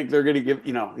 I think they're going to give,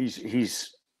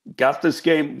 he's got this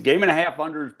game and a half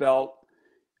under his belt.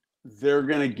 They're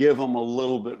going to give him a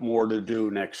little bit more to do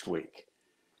next week.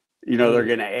 They're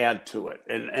going to add to it.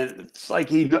 And it's like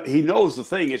he knows the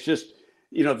thing. It's just,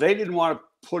 they didn't want to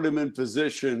put him in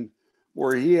position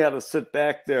where he had to sit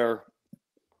back there.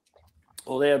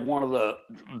 Well, they had one of the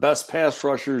best pass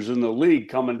rushers in the league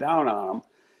coming down on him.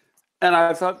 And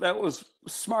I thought that was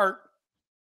smart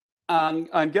on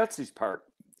Getsy's part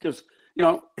because,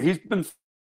 he's been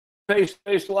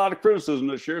faced a lot of criticism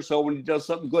this year. So when he does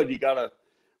something good, you got to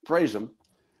praise him.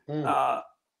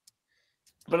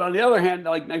 But on the other hand,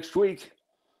 like next week,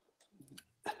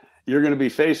 you're going to be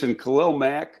facing Khalil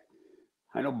Mack.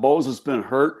 I know Bose has been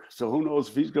hurt, so who knows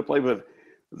if he's going to play. But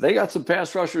they got some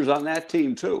pass rushers on that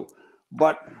team too.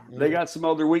 But they got some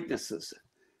other weaknesses.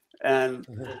 And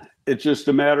it's just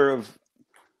a matter of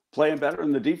playing better,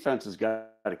 and the defense has got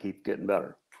to keep getting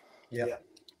better. Yeah.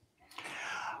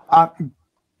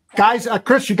 Guys,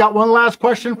 Chris, you got one last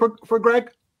question for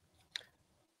Greg?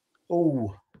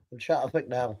 Oh, I'm trying to think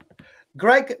now.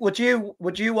 Greg, would you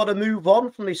want to move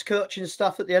on from this coaching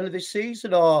staff at the end of this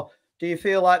season, or do you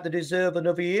feel like they deserve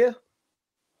another year?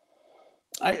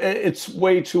 It's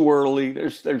way too early.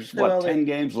 There's 10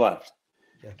 games left.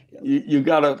 Yeah. You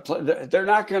got to play. They're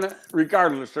not going to,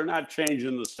 regardless, they're not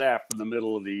changing the staff in the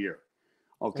middle of the year.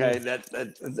 Okay,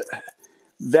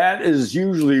 that is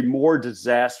usually more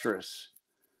disastrous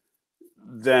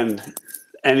than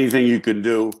anything you can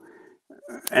do.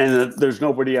 And there's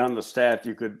nobody on the staff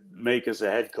you could make as a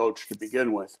head coach to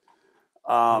begin with,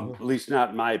 at least not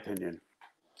in my opinion.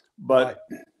 But,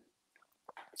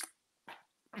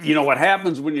 what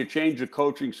happens when you change a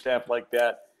coaching staff like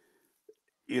that,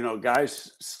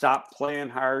 guys stop playing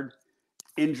hard.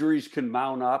 Injuries can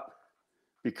mount up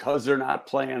because they're not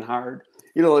playing hard.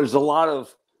 There's a lot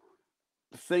of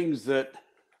things that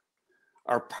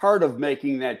are part of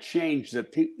making that change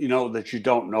that that you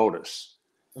don't notice.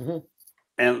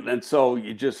 And so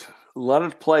you just let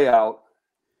it play out,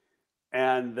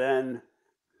 and then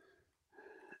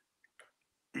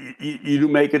you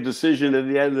make a decision at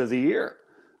the end of the year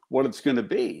what it's going to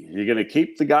be. You're going to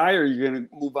keep the guy, or you're going to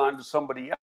move on to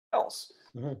somebody else.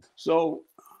 So,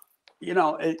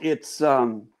 it's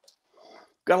got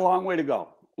a long way to go.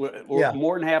 We're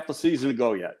more than half the season to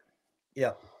go yet.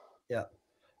 Yeah.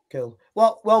 Cool.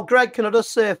 Well, Greg, can I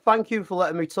just say thank you for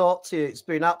letting me talk to you? It's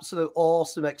been an absolute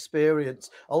awesome experience.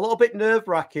 A little bit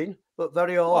nerve-wracking, but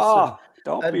very awesome.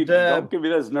 Don't give me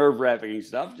this nerve-wracking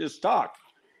stuff. Just talk.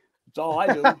 That's all I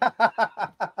do.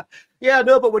 Yeah,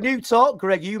 no, but when you talk,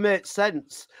 Greg, you make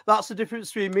sense. That's the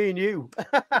difference between me and you.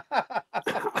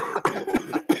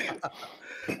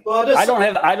 Well, I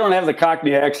don't have the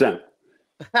Cockney accent.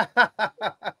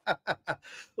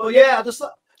 Well, yeah, I just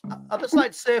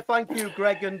like to say thank you,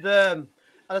 Greg, and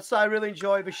I really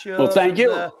enjoy the show. Well, thank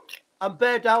you. And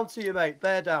bear down to you, mate.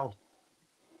 Bear down.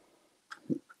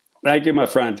 Thank you, my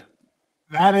friend.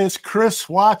 That is Chris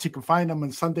Watts. You can find him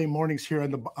on Sunday mornings here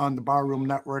on the Barroom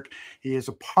Network. He is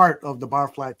a part of the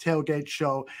Barfly Tailgate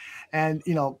Show. And,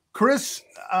 you know, Chris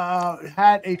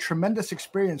had a tremendous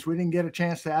experience. We didn't get a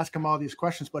chance to ask him all these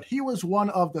questions, but he was one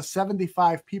of the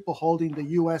 75 people holding the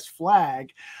U.S.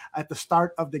 flag at the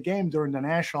start of the game during the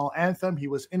national anthem. He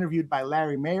was interviewed by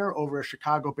Larry Mayer over at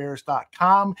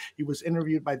ChicagoBears.com. He was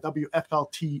interviewed by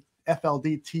WFLD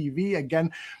TV.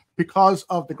 Again, because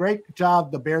of the great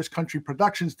job the Bears Country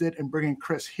Productions did in bringing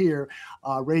Chris here,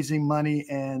 raising money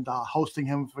and hosting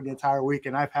him for the entire week.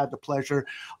 And I've had the pleasure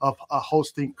of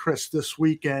hosting Chris this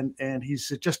weekend, and he's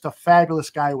just a fabulous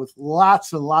guy with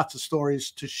lots and lots of stories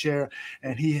to share.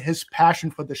 And his passion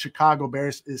for the Chicago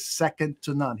Bears is second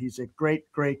to none. He's a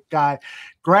great, great guy.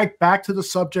 Greg, back to the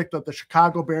subject of the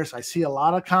Chicago Bears. I see a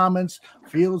lot of comments,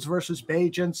 Fields versus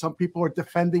Bagent. Some people are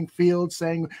defending Fields,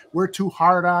 saying we're too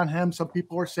hard on him. Some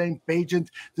people are saying Bagent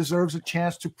deserves a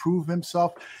chance to prove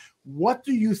himself. What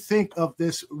do you think of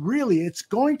this? Really, it's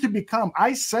going to become,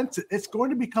 I sense it, it's going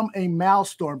to become a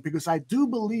maelstrom, because I do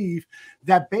believe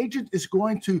that Bagent is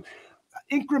going to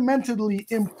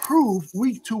incrementally improve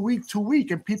week to week to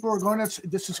week, and people are going to,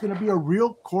 this is going to be a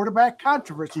real quarterback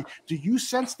controversy. Do you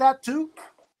sense that too?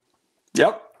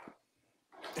 Yep.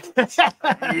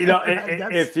 You know,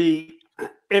 if he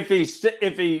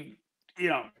you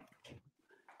know,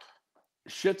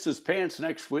 shits his pants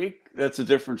next week, that's a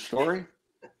different story.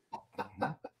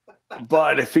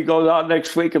 But if he goes out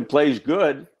next week and plays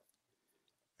good,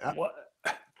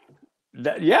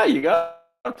 you got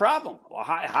a problem. Well,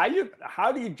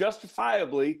 how do you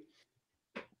justifiably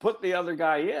put the other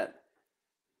guy in?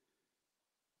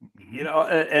 You know,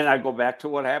 and I go back to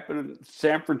what happened in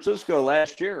San Francisco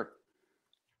last year.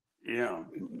 You know,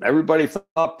 everybody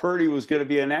thought Purdy was going to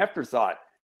be an afterthought.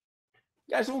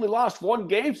 The guy's only lost one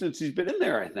game since he's been in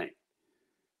there, I think.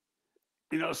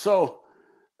 You know, so,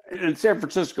 and San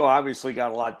Francisco obviously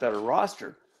got a lot better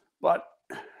roster, but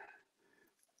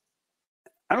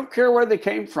I don't care where they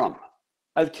came from.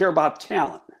 I care about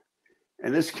talent.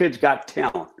 And this kid's got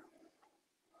talent.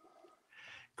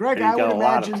 Greg, I would imagine. A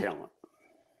lot of talent.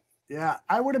 Yeah,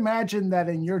 I would imagine that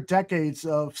in your decades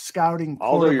of scouting quarterbacks.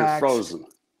 Although you're frozen.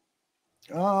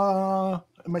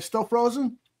 Am I still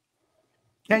frozen?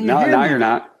 Can you hear me? No, you're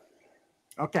not.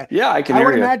 Okay. Yeah, I can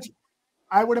hear you.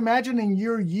 I would imagine in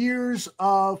your years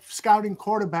of scouting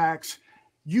quarterbacks,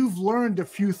 you've learned a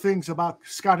few things about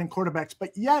scouting quarterbacks,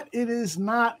 but yet it is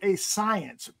not a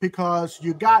science, because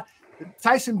you got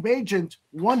Tyson Bagent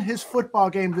won his football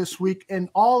game this week, and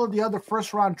all of the other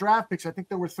first-round draft picks, I think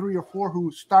there were 3 or 4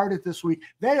 who started this week,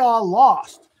 they all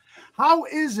lost. How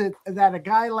is it that a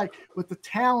guy like with the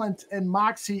talent and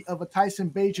moxie of a Tyson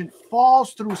Bagent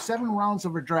falls through 7 rounds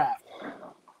of a draft?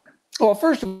 Well,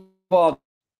 first of all,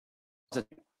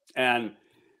 and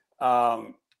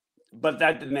but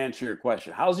that didn't answer your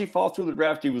question. How does he fall through the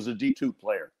draft? He was a D2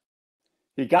 player.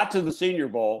 He got to the Senior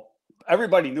Bowl.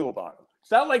 Everybody knew about him.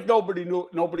 It's not like nobody in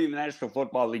the National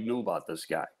Football League knew about this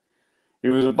guy. He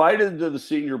was invited to the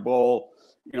Senior Bowl,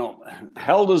 you know,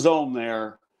 held his own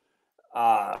there.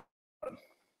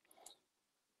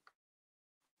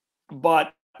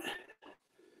 But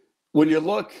when you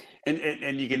look, and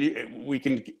we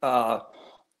can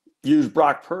use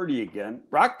Brock Purdy again.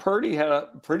 Brock Purdy had a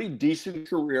pretty decent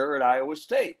career at Iowa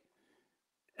State,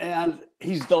 and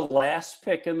he's the last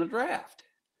pick in the draft.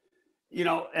 You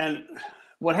know, and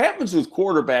what happens with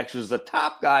quarterbacks is the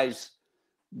top guys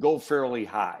go fairly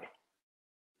high.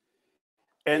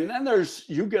 And then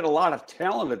you get a lot of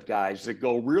talented guys that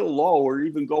go real low or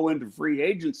even go into free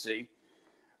agency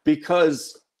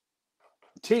because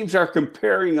teams are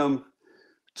comparing them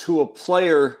to a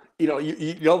player. You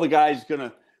know the guy's going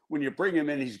to, when you bring him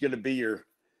in, he's going to be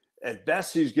at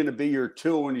best, he's going to be your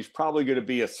 2, and he's probably going to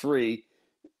be a 3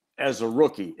 as a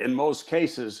rookie in most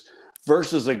cases,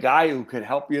 versus a guy who could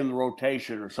help you in the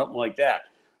rotation or something like that.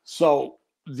 So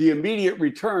the immediate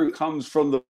return comes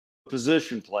from the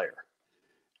position player.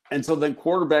 And so then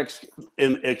quarterbacks,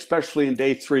 especially in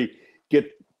day 3, get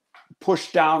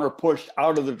pushed down or pushed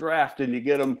out of the draft, and you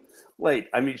get them late.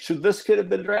 I mean, should this kid have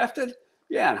been drafted?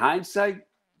 Yeah, in hindsight,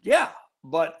 yeah.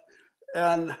 But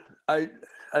and I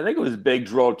think it was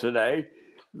Biggs wrote today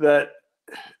that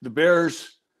the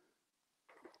Bears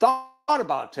thought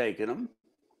about taking him.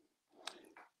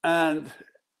 And,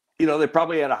 you know, they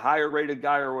probably had a higher rated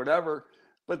guy or whatever.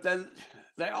 But then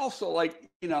they also, like,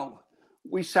 you know,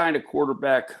 we signed a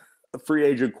quarterback, a free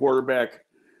agent quarterback.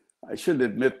 I shouldn't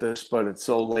admit this, but it's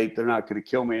so late, they're not going to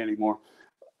kill me anymore.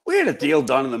 We had a deal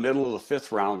done in the middle of the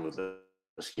 5th round with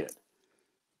this kid,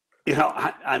 you know,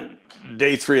 on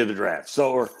day 3 of the draft.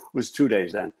 So, or it was 2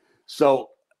 days then. So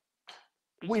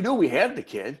we knew we had the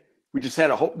kid. We just had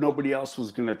to hope nobody else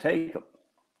was going to take him.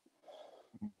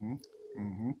 Mm-hmm.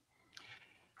 Mm-hmm.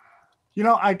 You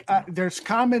know, I there's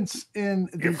comments in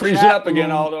the You're freezing up again,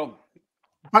 room, Aldo.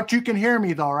 but you can hear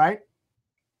me though, right?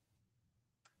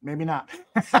 Maybe not.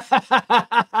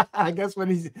 I guess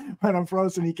when I'm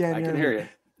frozen, he can't hear me. I can hear you.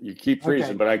 You keep freezing,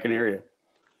 Okay. but I can hear you.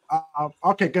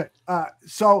 Okay, good.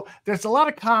 So there's a lot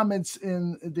of comments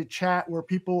in the chat where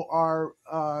people are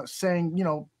saying, you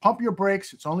know, pump your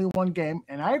brakes. It's only one game.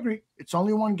 And I agree. It's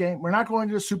only one game. We're not going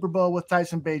to the Super Bowl with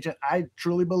Tyson Bagent. I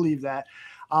truly believe that.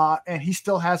 And he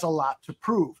still has a lot to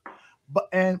prove.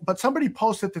 But somebody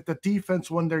posted that the defense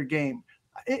won their game.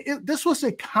 This was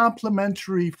a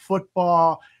complimentary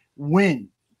football win.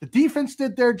 The defense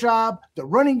did their job. The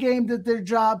running game did their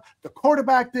job. The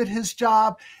quarterback did his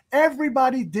job.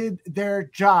 Everybody did their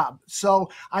job. So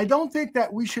I don't think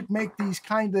that we should make these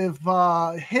kind of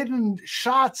hidden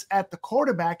shots at the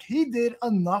quarterback. He did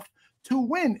enough to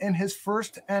win in his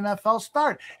first NFL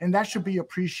start, and that should be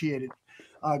appreciated.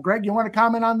 Greg, you want to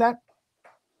comment on that?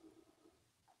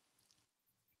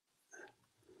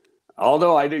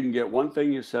 Although I didn't get one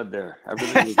thing you said there.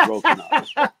 Everything was broken up.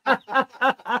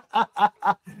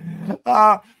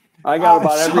 I got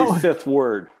about every fifth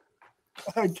word.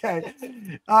 Okay.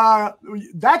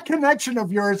 That connection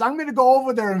of yours, I'm going to go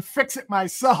over there and fix it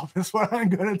myself is what I'm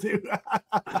going to do.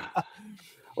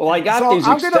 Well, I got these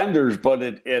extenders, but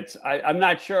I'm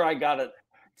not sure I got it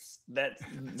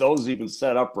those even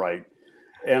set up right.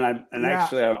 And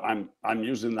actually I'm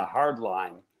using the hard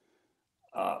line.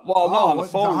 On the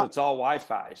phone it's all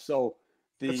Wi-Fi. So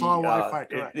it's all Wi-Fi.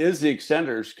 It is the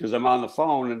extenders because I'm on the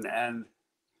phone and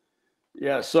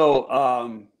yeah. So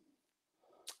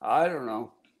I don't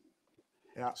know.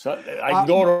 Yeah. So I can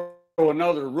go to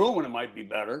another room and it might be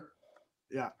better.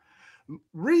 Yeah.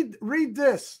 Read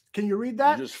this. Can you read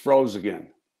that? You just froze again.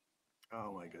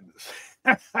 Oh my goodness.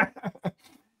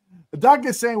 Doug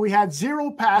is saying we had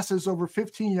 0 passes over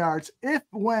 15 yards. We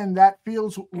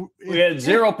had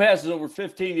 0 passes over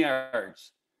 15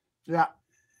 yards. Yeah.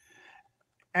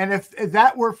 And if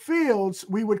that were Fields,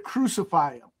 we would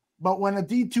crucify him. But when a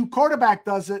D2 quarterback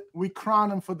does it, we crown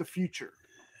him for the future.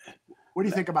 What do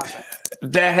you think about that?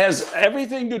 That has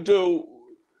everything to do.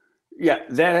 Yeah,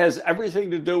 that has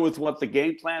everything to do with what the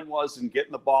game plan was and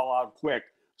getting the ball out quick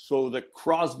so that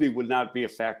Crosby would not be a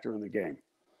factor in the game.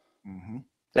 Mm-hmm.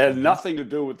 That had nothing to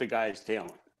do with the guy's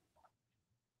talent.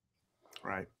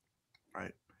 Right.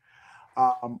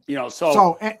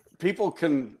 So people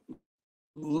can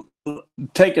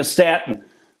take a stat and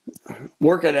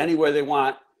work it any way they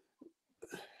want.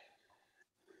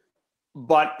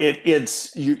 But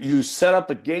it's you set up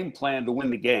a game plan to win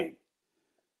the game.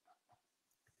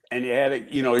 And you had it,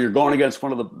 you're going against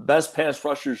one of the best pass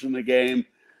rushers in the game.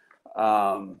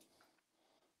 Most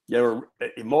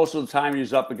of the time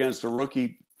he's up against a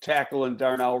rookie tackle in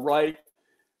Darnell Wright,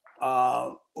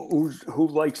 who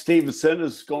like Stevenson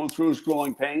is going through his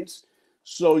growing pains.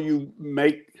 So you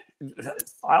make,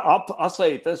 I'll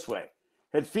say it this way: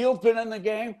 had Fields been in the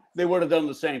game, they would have done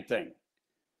the same thing,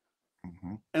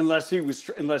 unless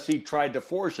he tried to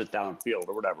force it downfield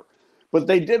or whatever. But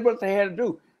they did what they had to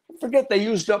do. Forget they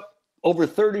used up over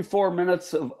 34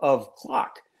 minutes of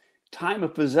clock, time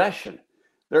of possession.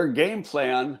 Their game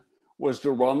plan was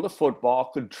to run the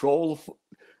football, control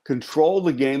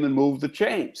the game, and move the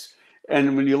chains.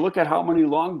 And when you look at how many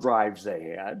long drives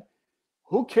they had,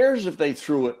 who cares if they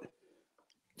threw it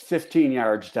 15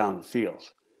 yards down the field?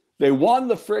 They won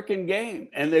the frickin' game,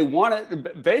 and they won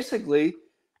it basically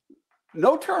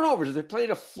no turnovers. They played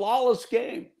a flawless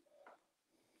game.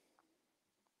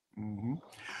 Mm-hmm.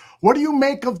 What do you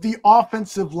make of the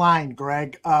offensive line,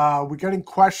 Greg? We're getting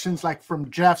questions like from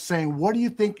Jeff saying, what do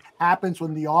you think happens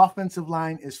when the offensive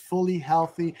line is fully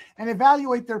healthy? And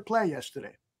evaluate their play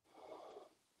yesterday.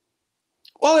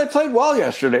 Well, they played well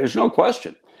yesterday. There's no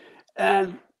question.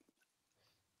 And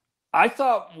I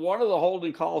thought one of the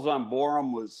holding calls on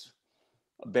Borum was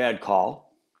a bad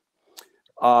call.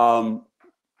 The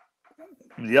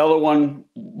other one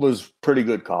was pretty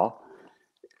good call.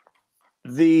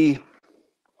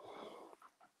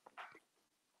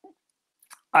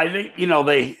 I think,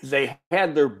 they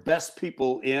had their best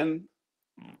people in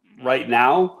right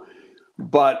now,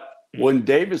 but When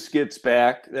Davis gets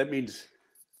back, that means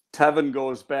Tevin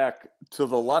goes back to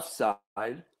the left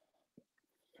side.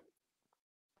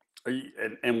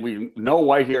 And we know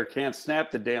Whitehair can't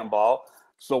snap the damn ball.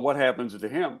 So what happens to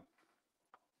him?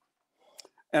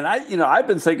 And I've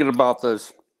been thinking about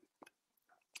this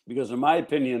because in my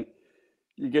opinion,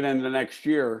 you get into next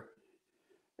year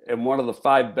and one of the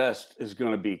 5 best is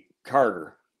going to be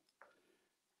Carter.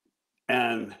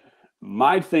 And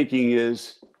my thinking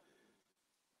is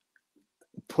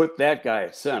put that guy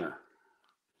at center.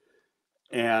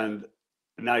 And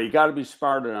now you got to be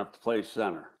smart enough to play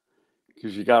center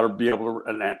because you got to be able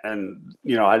to, and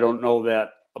I don't know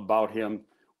that about him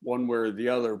one way or the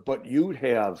other, but you'd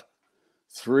have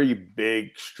 3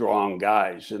 big, strong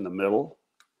guys in the middle.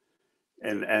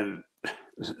 And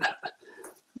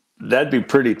that'd be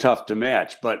pretty tough to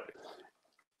match, but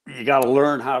you got to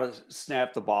learn how to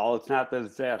snap the ball. It's not that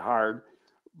it's that hard,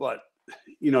 but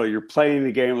you're playing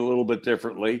the game a little bit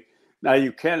differently. Now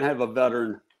you can have a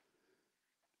veteran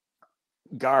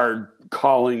guard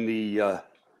calling the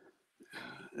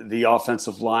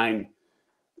offensive line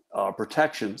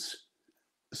protections,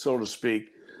 so to speak.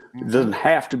 It doesn't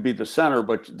have to be the center,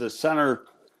 but the center,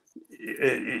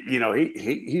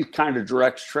 he kind of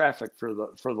directs traffic for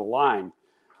the line.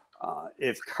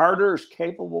 If Carter is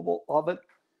capable of it,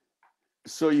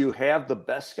 so you have the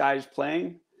best guys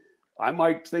playing, I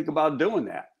might think about doing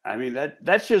that. I mean,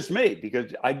 that's just me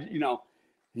because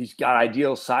he's got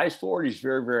ideal size for it. He's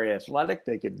very, very athletic.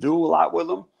 They could do a lot with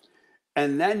him.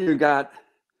 And then you got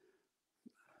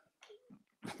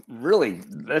really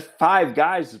that's 5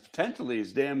 guys that potentially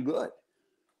is damn good.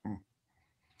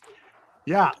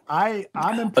 Yeah,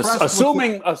 I'm impressed.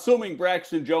 Assuming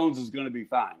Braxton Jones is going to be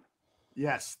fine.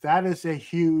 Yes, that is a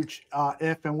huge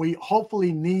if, and we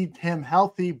hopefully need him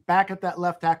healthy back at that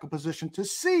left tackle position to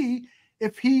see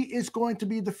if he is going to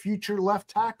be the future left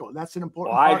tackle. That's an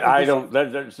important part. I don't.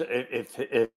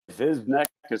 If his neck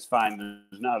is fine,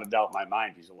 there's not a doubt in my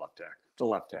mind he's a left tackle. It's a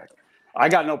left tackle. I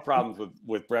got no problems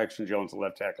with Braxton Jones, the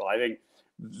left tackle. I think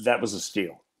that was a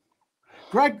steal.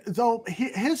 Greg, though,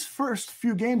 his first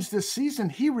few games this season,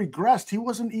 he regressed. He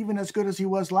wasn't even as good as he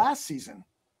was last season.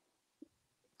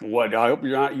 What? I hope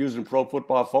you're not using Pro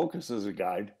Football Focus as a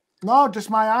guide. No, just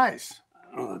my eyes.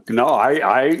 No,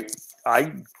 I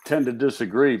tend to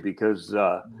disagree because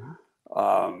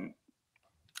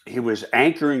he was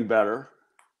anchoring better.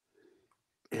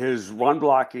 His run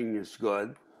blocking is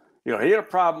good. He had a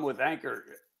problem with anchor.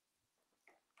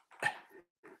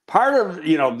 Part of,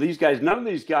 these guys, none of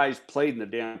these guys played in the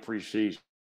damn preseason.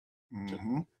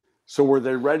 Mm-hmm. So were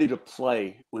they ready to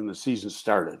play when the season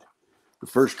started? The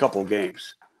first couple of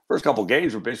games. First couple of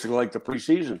games were basically like the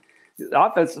preseason. The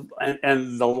offense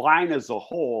and the line as a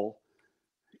whole,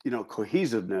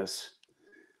 cohesiveness,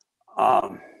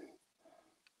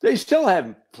 they still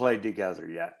haven't played together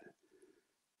yet.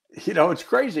 It's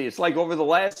crazy. It's like over the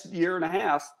last year and a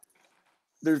half,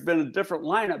 there's been a different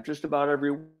lineup just about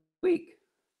every week.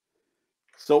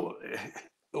 So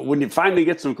when you finally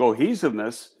get some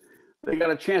cohesiveness, they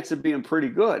got a chance of being pretty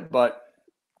good. But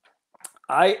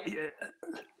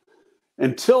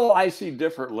until I see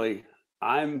differently,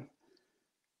 I'm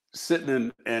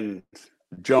sitting in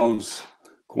Jones'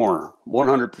 corner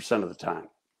 100% of the time.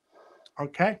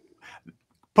 Okay.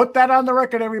 Put that on the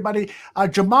record, everybody.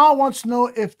 Jamal wants to know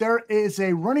if there is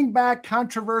a running back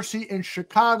controversy in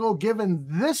Chicago, given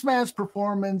this man's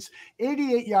performance,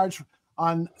 88 yards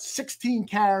on 16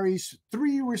 carries,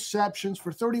 3 receptions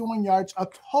for 31 yards, a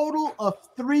total of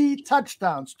 3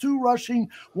 touchdowns, 2 rushing,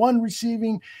 1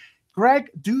 receiving. Greg,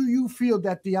 do you feel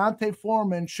that Deontay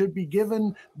Foreman should be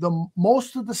given the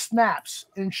most of the snaps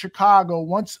in Chicago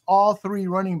once all 3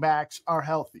 running backs are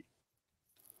healthy?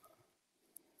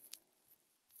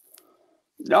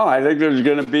 No, I think there's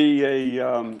going to be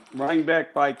a running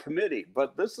back by committee.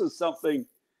 But this is something,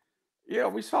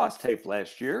 we saw his tape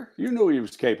last year. You knew he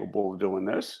was capable of doing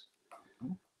this.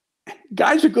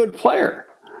 Guy's a good player.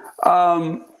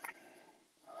 The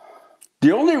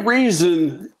only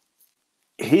reason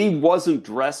he wasn't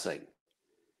dressing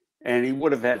and he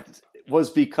would have had was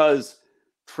because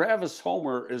Travis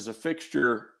Homer is a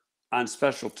fixture on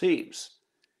special teams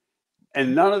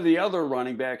and none of the other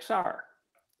running backs are.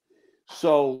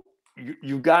 So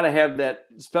you've got to have that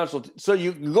special. So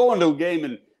you can go into a game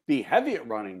and be heavy at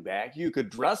running back. You could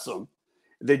dress them.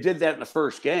 They did that in the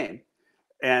first game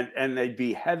and they'd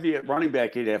be heavy at running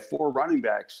back. You'd have 4 running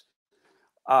backs.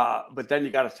 But then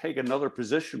you got to take another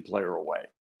position player away.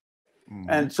 Mm-hmm.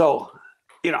 And so,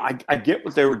 I get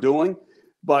what they were doing,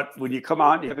 but when you come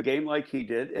out and you have a game like he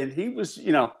did, and he was,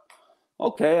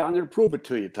 okay, I'm going to prove it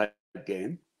to you type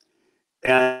game.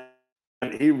 And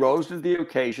he rose to the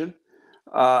occasion.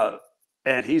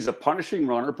 And he's a punishing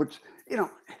runner. But, you know,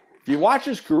 if you watch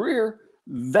his career,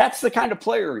 that's the kind of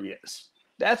player he is.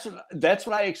 That's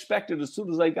what I expected as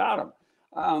soon as I got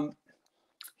him.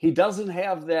 He doesn't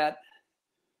have that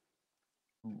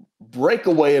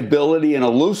breakaway ability and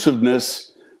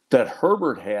elusiveness that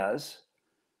Herbert has,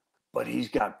 but he's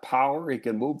got power. He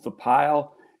can move the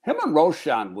pile. Him and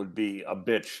Roschon would be a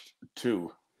bitch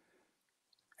to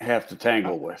have to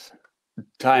tangle with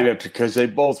time after, because they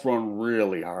both run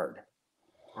really hard.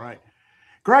 Right.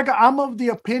 Greg, I'm of the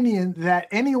opinion that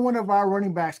any one of our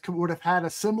running backs would have had a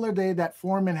similar day that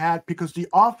Foreman had, because the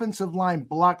offensive line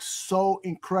blocks so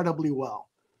incredibly well.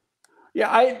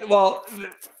 Yeah,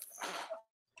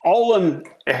 Olin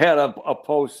had a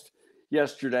post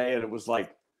yesterday, and it was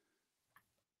like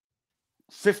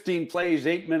 15 plays,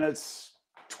 8 minutes,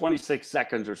 26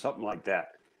 seconds or something like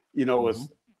that, you know, with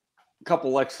a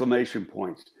couple exclamation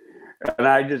points.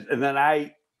 And then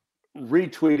I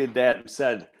retweeted that and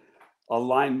said,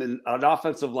 an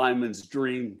offensive lineman's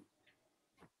dream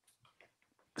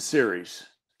series,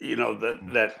 you know,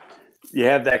 that you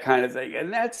have that kind of thing.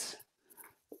 And that's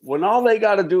when all they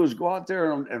got to do is go out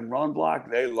there and run block.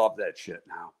 They love that shit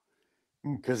now,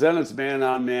 because then it's man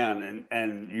on man,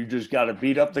 and you just got to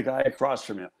beat up the guy across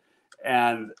from you.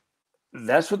 And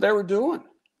that's what they were doing.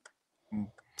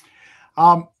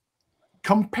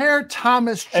 Compare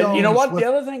Thomas Jones. And you know what? The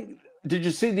other thing, did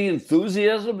you see the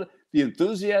enthusiasm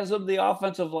the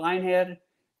offensive line had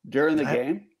during the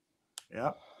game?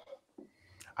 Yeah.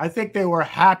 I think they were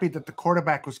happy that the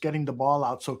quarterback was getting the ball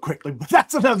out so quickly, but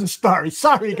that's another story.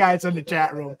 Sorry, guys in the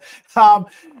chat room. No,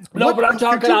 but I'm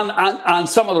talking on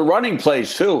some of the running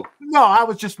plays too. No, I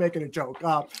was just making a joke.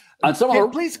 On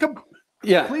some please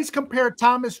compare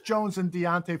Thomas Jones and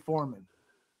Deontay Foreman.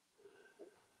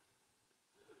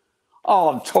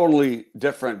 Oh, totally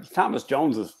different. Thomas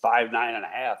Jones is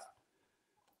 5'9.5",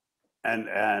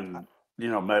 and you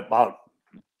know, about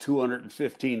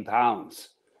 215 pounds.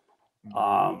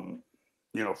 You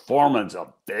know, Foreman's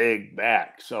a big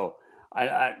back, so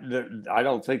I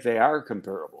don't think they are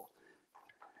comparable.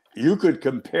 You could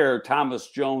compare Thomas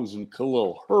Jones and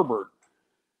Khalil Herbert,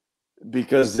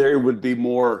 because they would be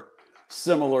more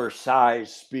similar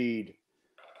size, speed,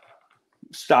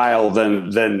 style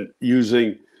than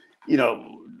using, you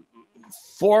know,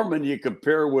 Foreman you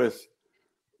compare with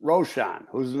Roschon,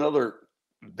 who's another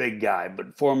big guy,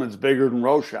 but Foreman's bigger than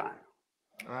Roschon.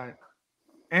 All right.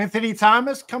 Anthony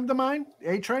Thomas come to mind?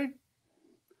 A-Train?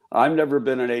 I've never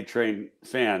been an A-Train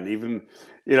fan. Even,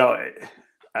 you know,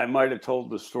 I might have told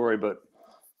the story, but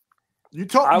you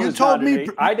told me.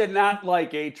 I did not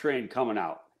like A-Train coming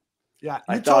out. Yeah,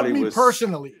 you told me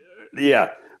personally.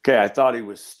 Yeah. Okay, I thought he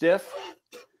was stiff,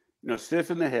 you know,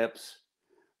 stiff in the hips,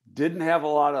 didn't have a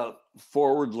lot of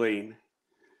forward lean.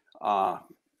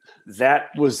 That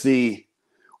was the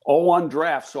 01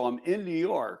 draft, so I'm in New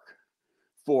York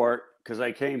because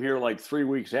I came here like 3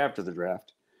 weeks after the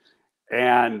draft,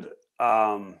 and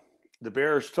the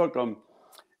Bears took him,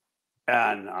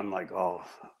 and I'm like, oh,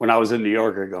 when I was in New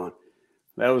York, I'm going,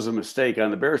 that was a mistake on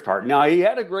the Bears' part. Now, he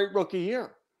had a great rookie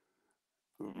year,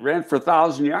 ran for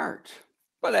 1,000 yards,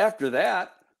 but after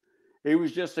that, he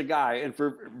was just a guy, and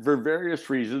for various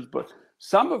reasons, but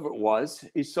some of it was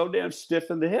he's so damn stiff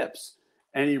in the hips,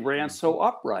 and he ran so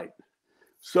upright.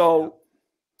 So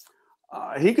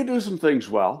he could do some things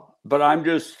well, but I'm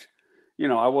just, you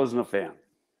know, I wasn't a fan.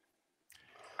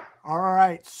 All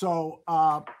right. So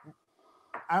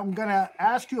I'm going to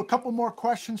ask you a couple more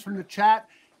questions from the chat.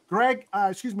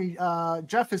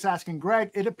 Jeff is asking,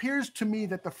 Greg, it appears to me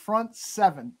that the front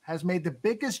seven has made the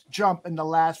biggest jump in the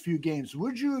last few games.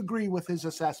 Would you agree with his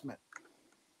assessment?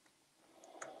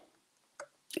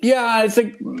 Yeah, I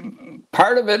think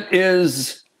part of it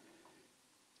is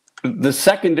the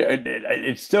secondary.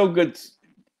 It's still good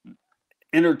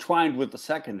intertwined with the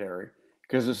secondary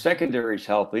because the secondary is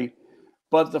healthy,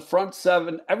 but the front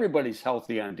seven, everybody's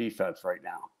healthy on defense right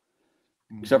now,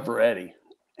 except for Eddie.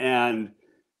 And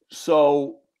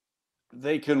so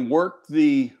they can work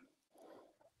the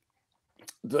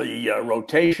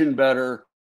rotation better.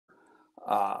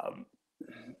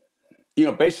 You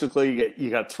know, basically, you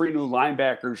got 3 new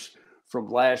linebackers from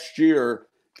last year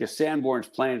because Sanborn's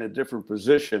playing a different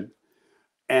position.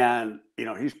 And, you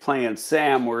know, he's playing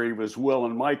Sam where he was Will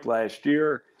and Mike last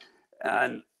year.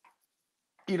 And,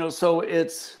 you know, so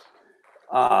it's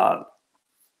I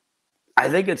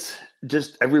think it's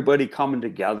just everybody coming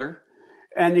together.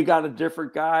 And you got a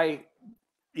different guy,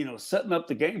 you know, setting up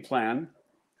the game plan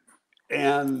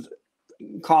and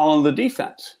calling the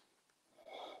defense.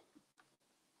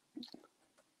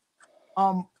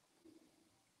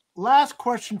 Last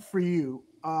question for you.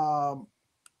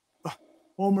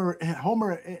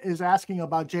 Homer is asking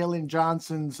about Jalen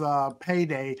Johnson's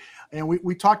payday, and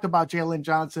we talked about Jalen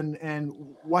Johnson and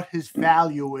what his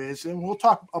value is, and we'll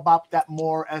talk about that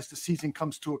more as the season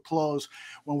comes to a close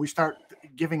when we start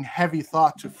giving heavy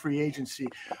thought to free agency.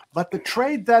 But the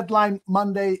trade deadline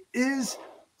Monday is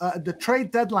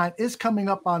coming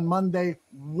up on Monday.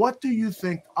 What do you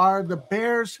think? Are the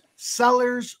Bears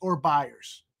sellers or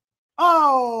buyers?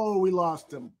 Oh, we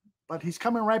lost him, but he's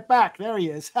coming right back. There he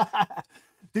is.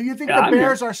 Do you think the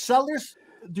Bears are sellers?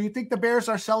 Do you think the Bears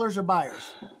are sellers or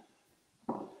buyers?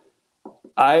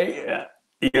 Bigsy's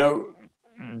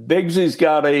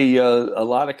got a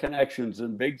lot of connections,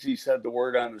 and Bigsy said the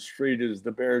word on the street is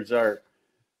the Bears are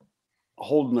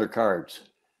holding their cards,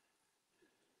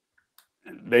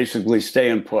 basically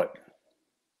staying put.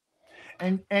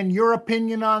 And your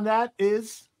opinion on that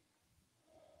is?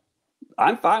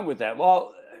 I'm fine with that.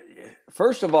 Well,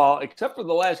 first of all, except for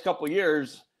the last couple of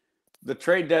years, the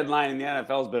trade deadline in the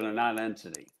NFL has been a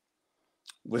non-entity. It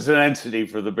was an entity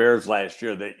for the Bears last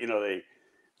year. That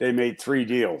they made 3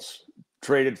 deals,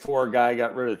 traded for a guy,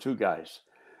 got rid of 2 guys.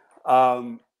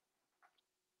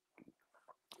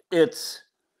 It's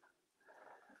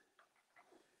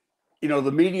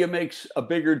the media makes a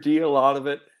bigger deal out of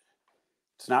it.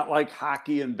 It's not like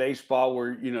hockey and baseball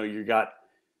where you got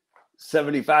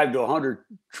 75 to 100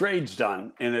 trades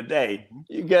done in a day.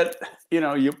 You get,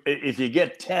 if you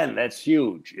get 10, that's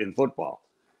huge in football.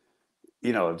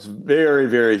 It's very,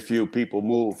 very few people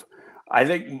move. I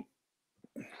think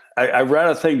I read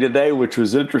a thing today, which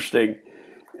was interesting,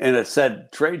 and it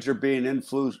said trades are being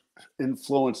influenced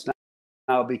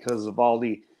now because of all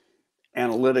the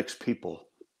analytics people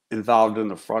involved in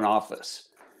the front office,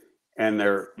 and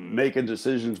they're making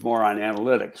decisions more on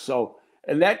analytics. So,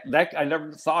 and that I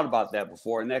never thought about that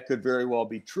before, and that could very well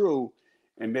be true.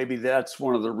 And maybe that's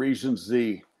one of the reasons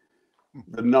the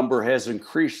number has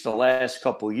increased the last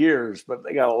couple of years, but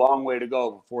they got a long way to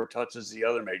go before it touches the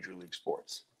other major league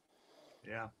sports.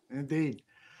 Yeah, indeed.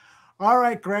 All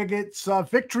right, Greg, it's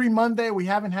Victory Monday. We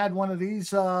haven't had one of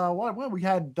these. We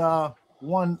had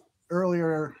one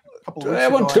earlier a couple of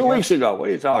weeks ago. 2 weeks ago. What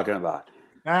are you talking about?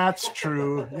 That's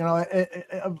true.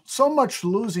 So much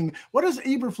losing. What is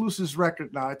Eberflus's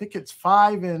record now? I think it's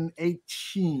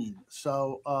 5-18.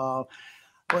 So,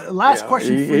 last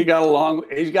question. He's got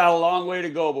a long way to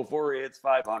go before he hits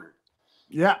 500.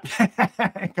 Yeah.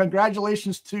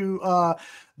 Congratulations to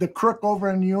the crook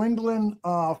over in New England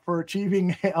for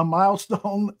achieving a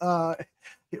milestone.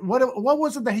 What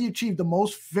was it that he achieved? The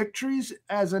most victories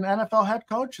as an NFL head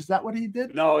coach? Is that what he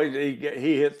did? No, he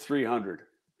hit 300.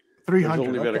 300. There's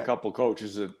only been a couple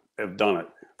coaches that have done it.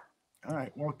 All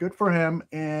right. Well, good for him.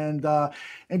 And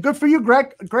good for you,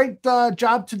 Greg. Great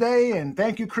job today. And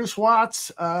thank you, Chris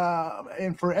Watts.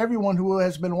 And for everyone who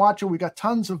has been watching, we got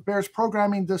tons of Bears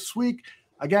programming this week.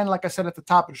 Again, like I said at the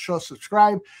top of the show,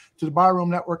 subscribe to the Barroom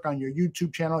Network on your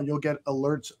YouTube channel. You'll get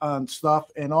alerts on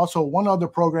stuff. And also one other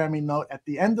programming note, at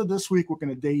the end of this week, we're going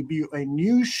to debut a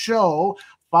new show.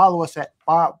 Follow us at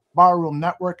Barroom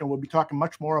Network, and we'll be talking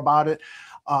much more about it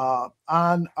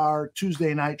on our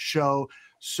Tuesday night show.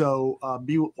 So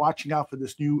be watching out for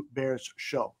this new Bears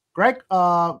show. Greg,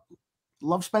 love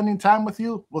spending time with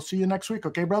you. We'll see you next week.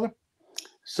 Okay, brother?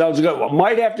 Sounds good. Well,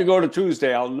 might have to go to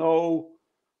Tuesday. I'll know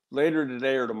later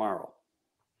today or tomorrow.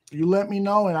 You let me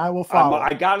know, and I will follow.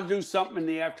 I got to do something in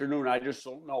the afternoon. I just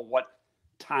don't know what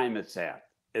time it's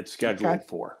scheduled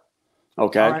for.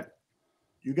 Okay? All right.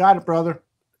 You got it, brother.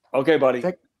 Okay, buddy.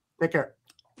 Take care.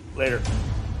 Later.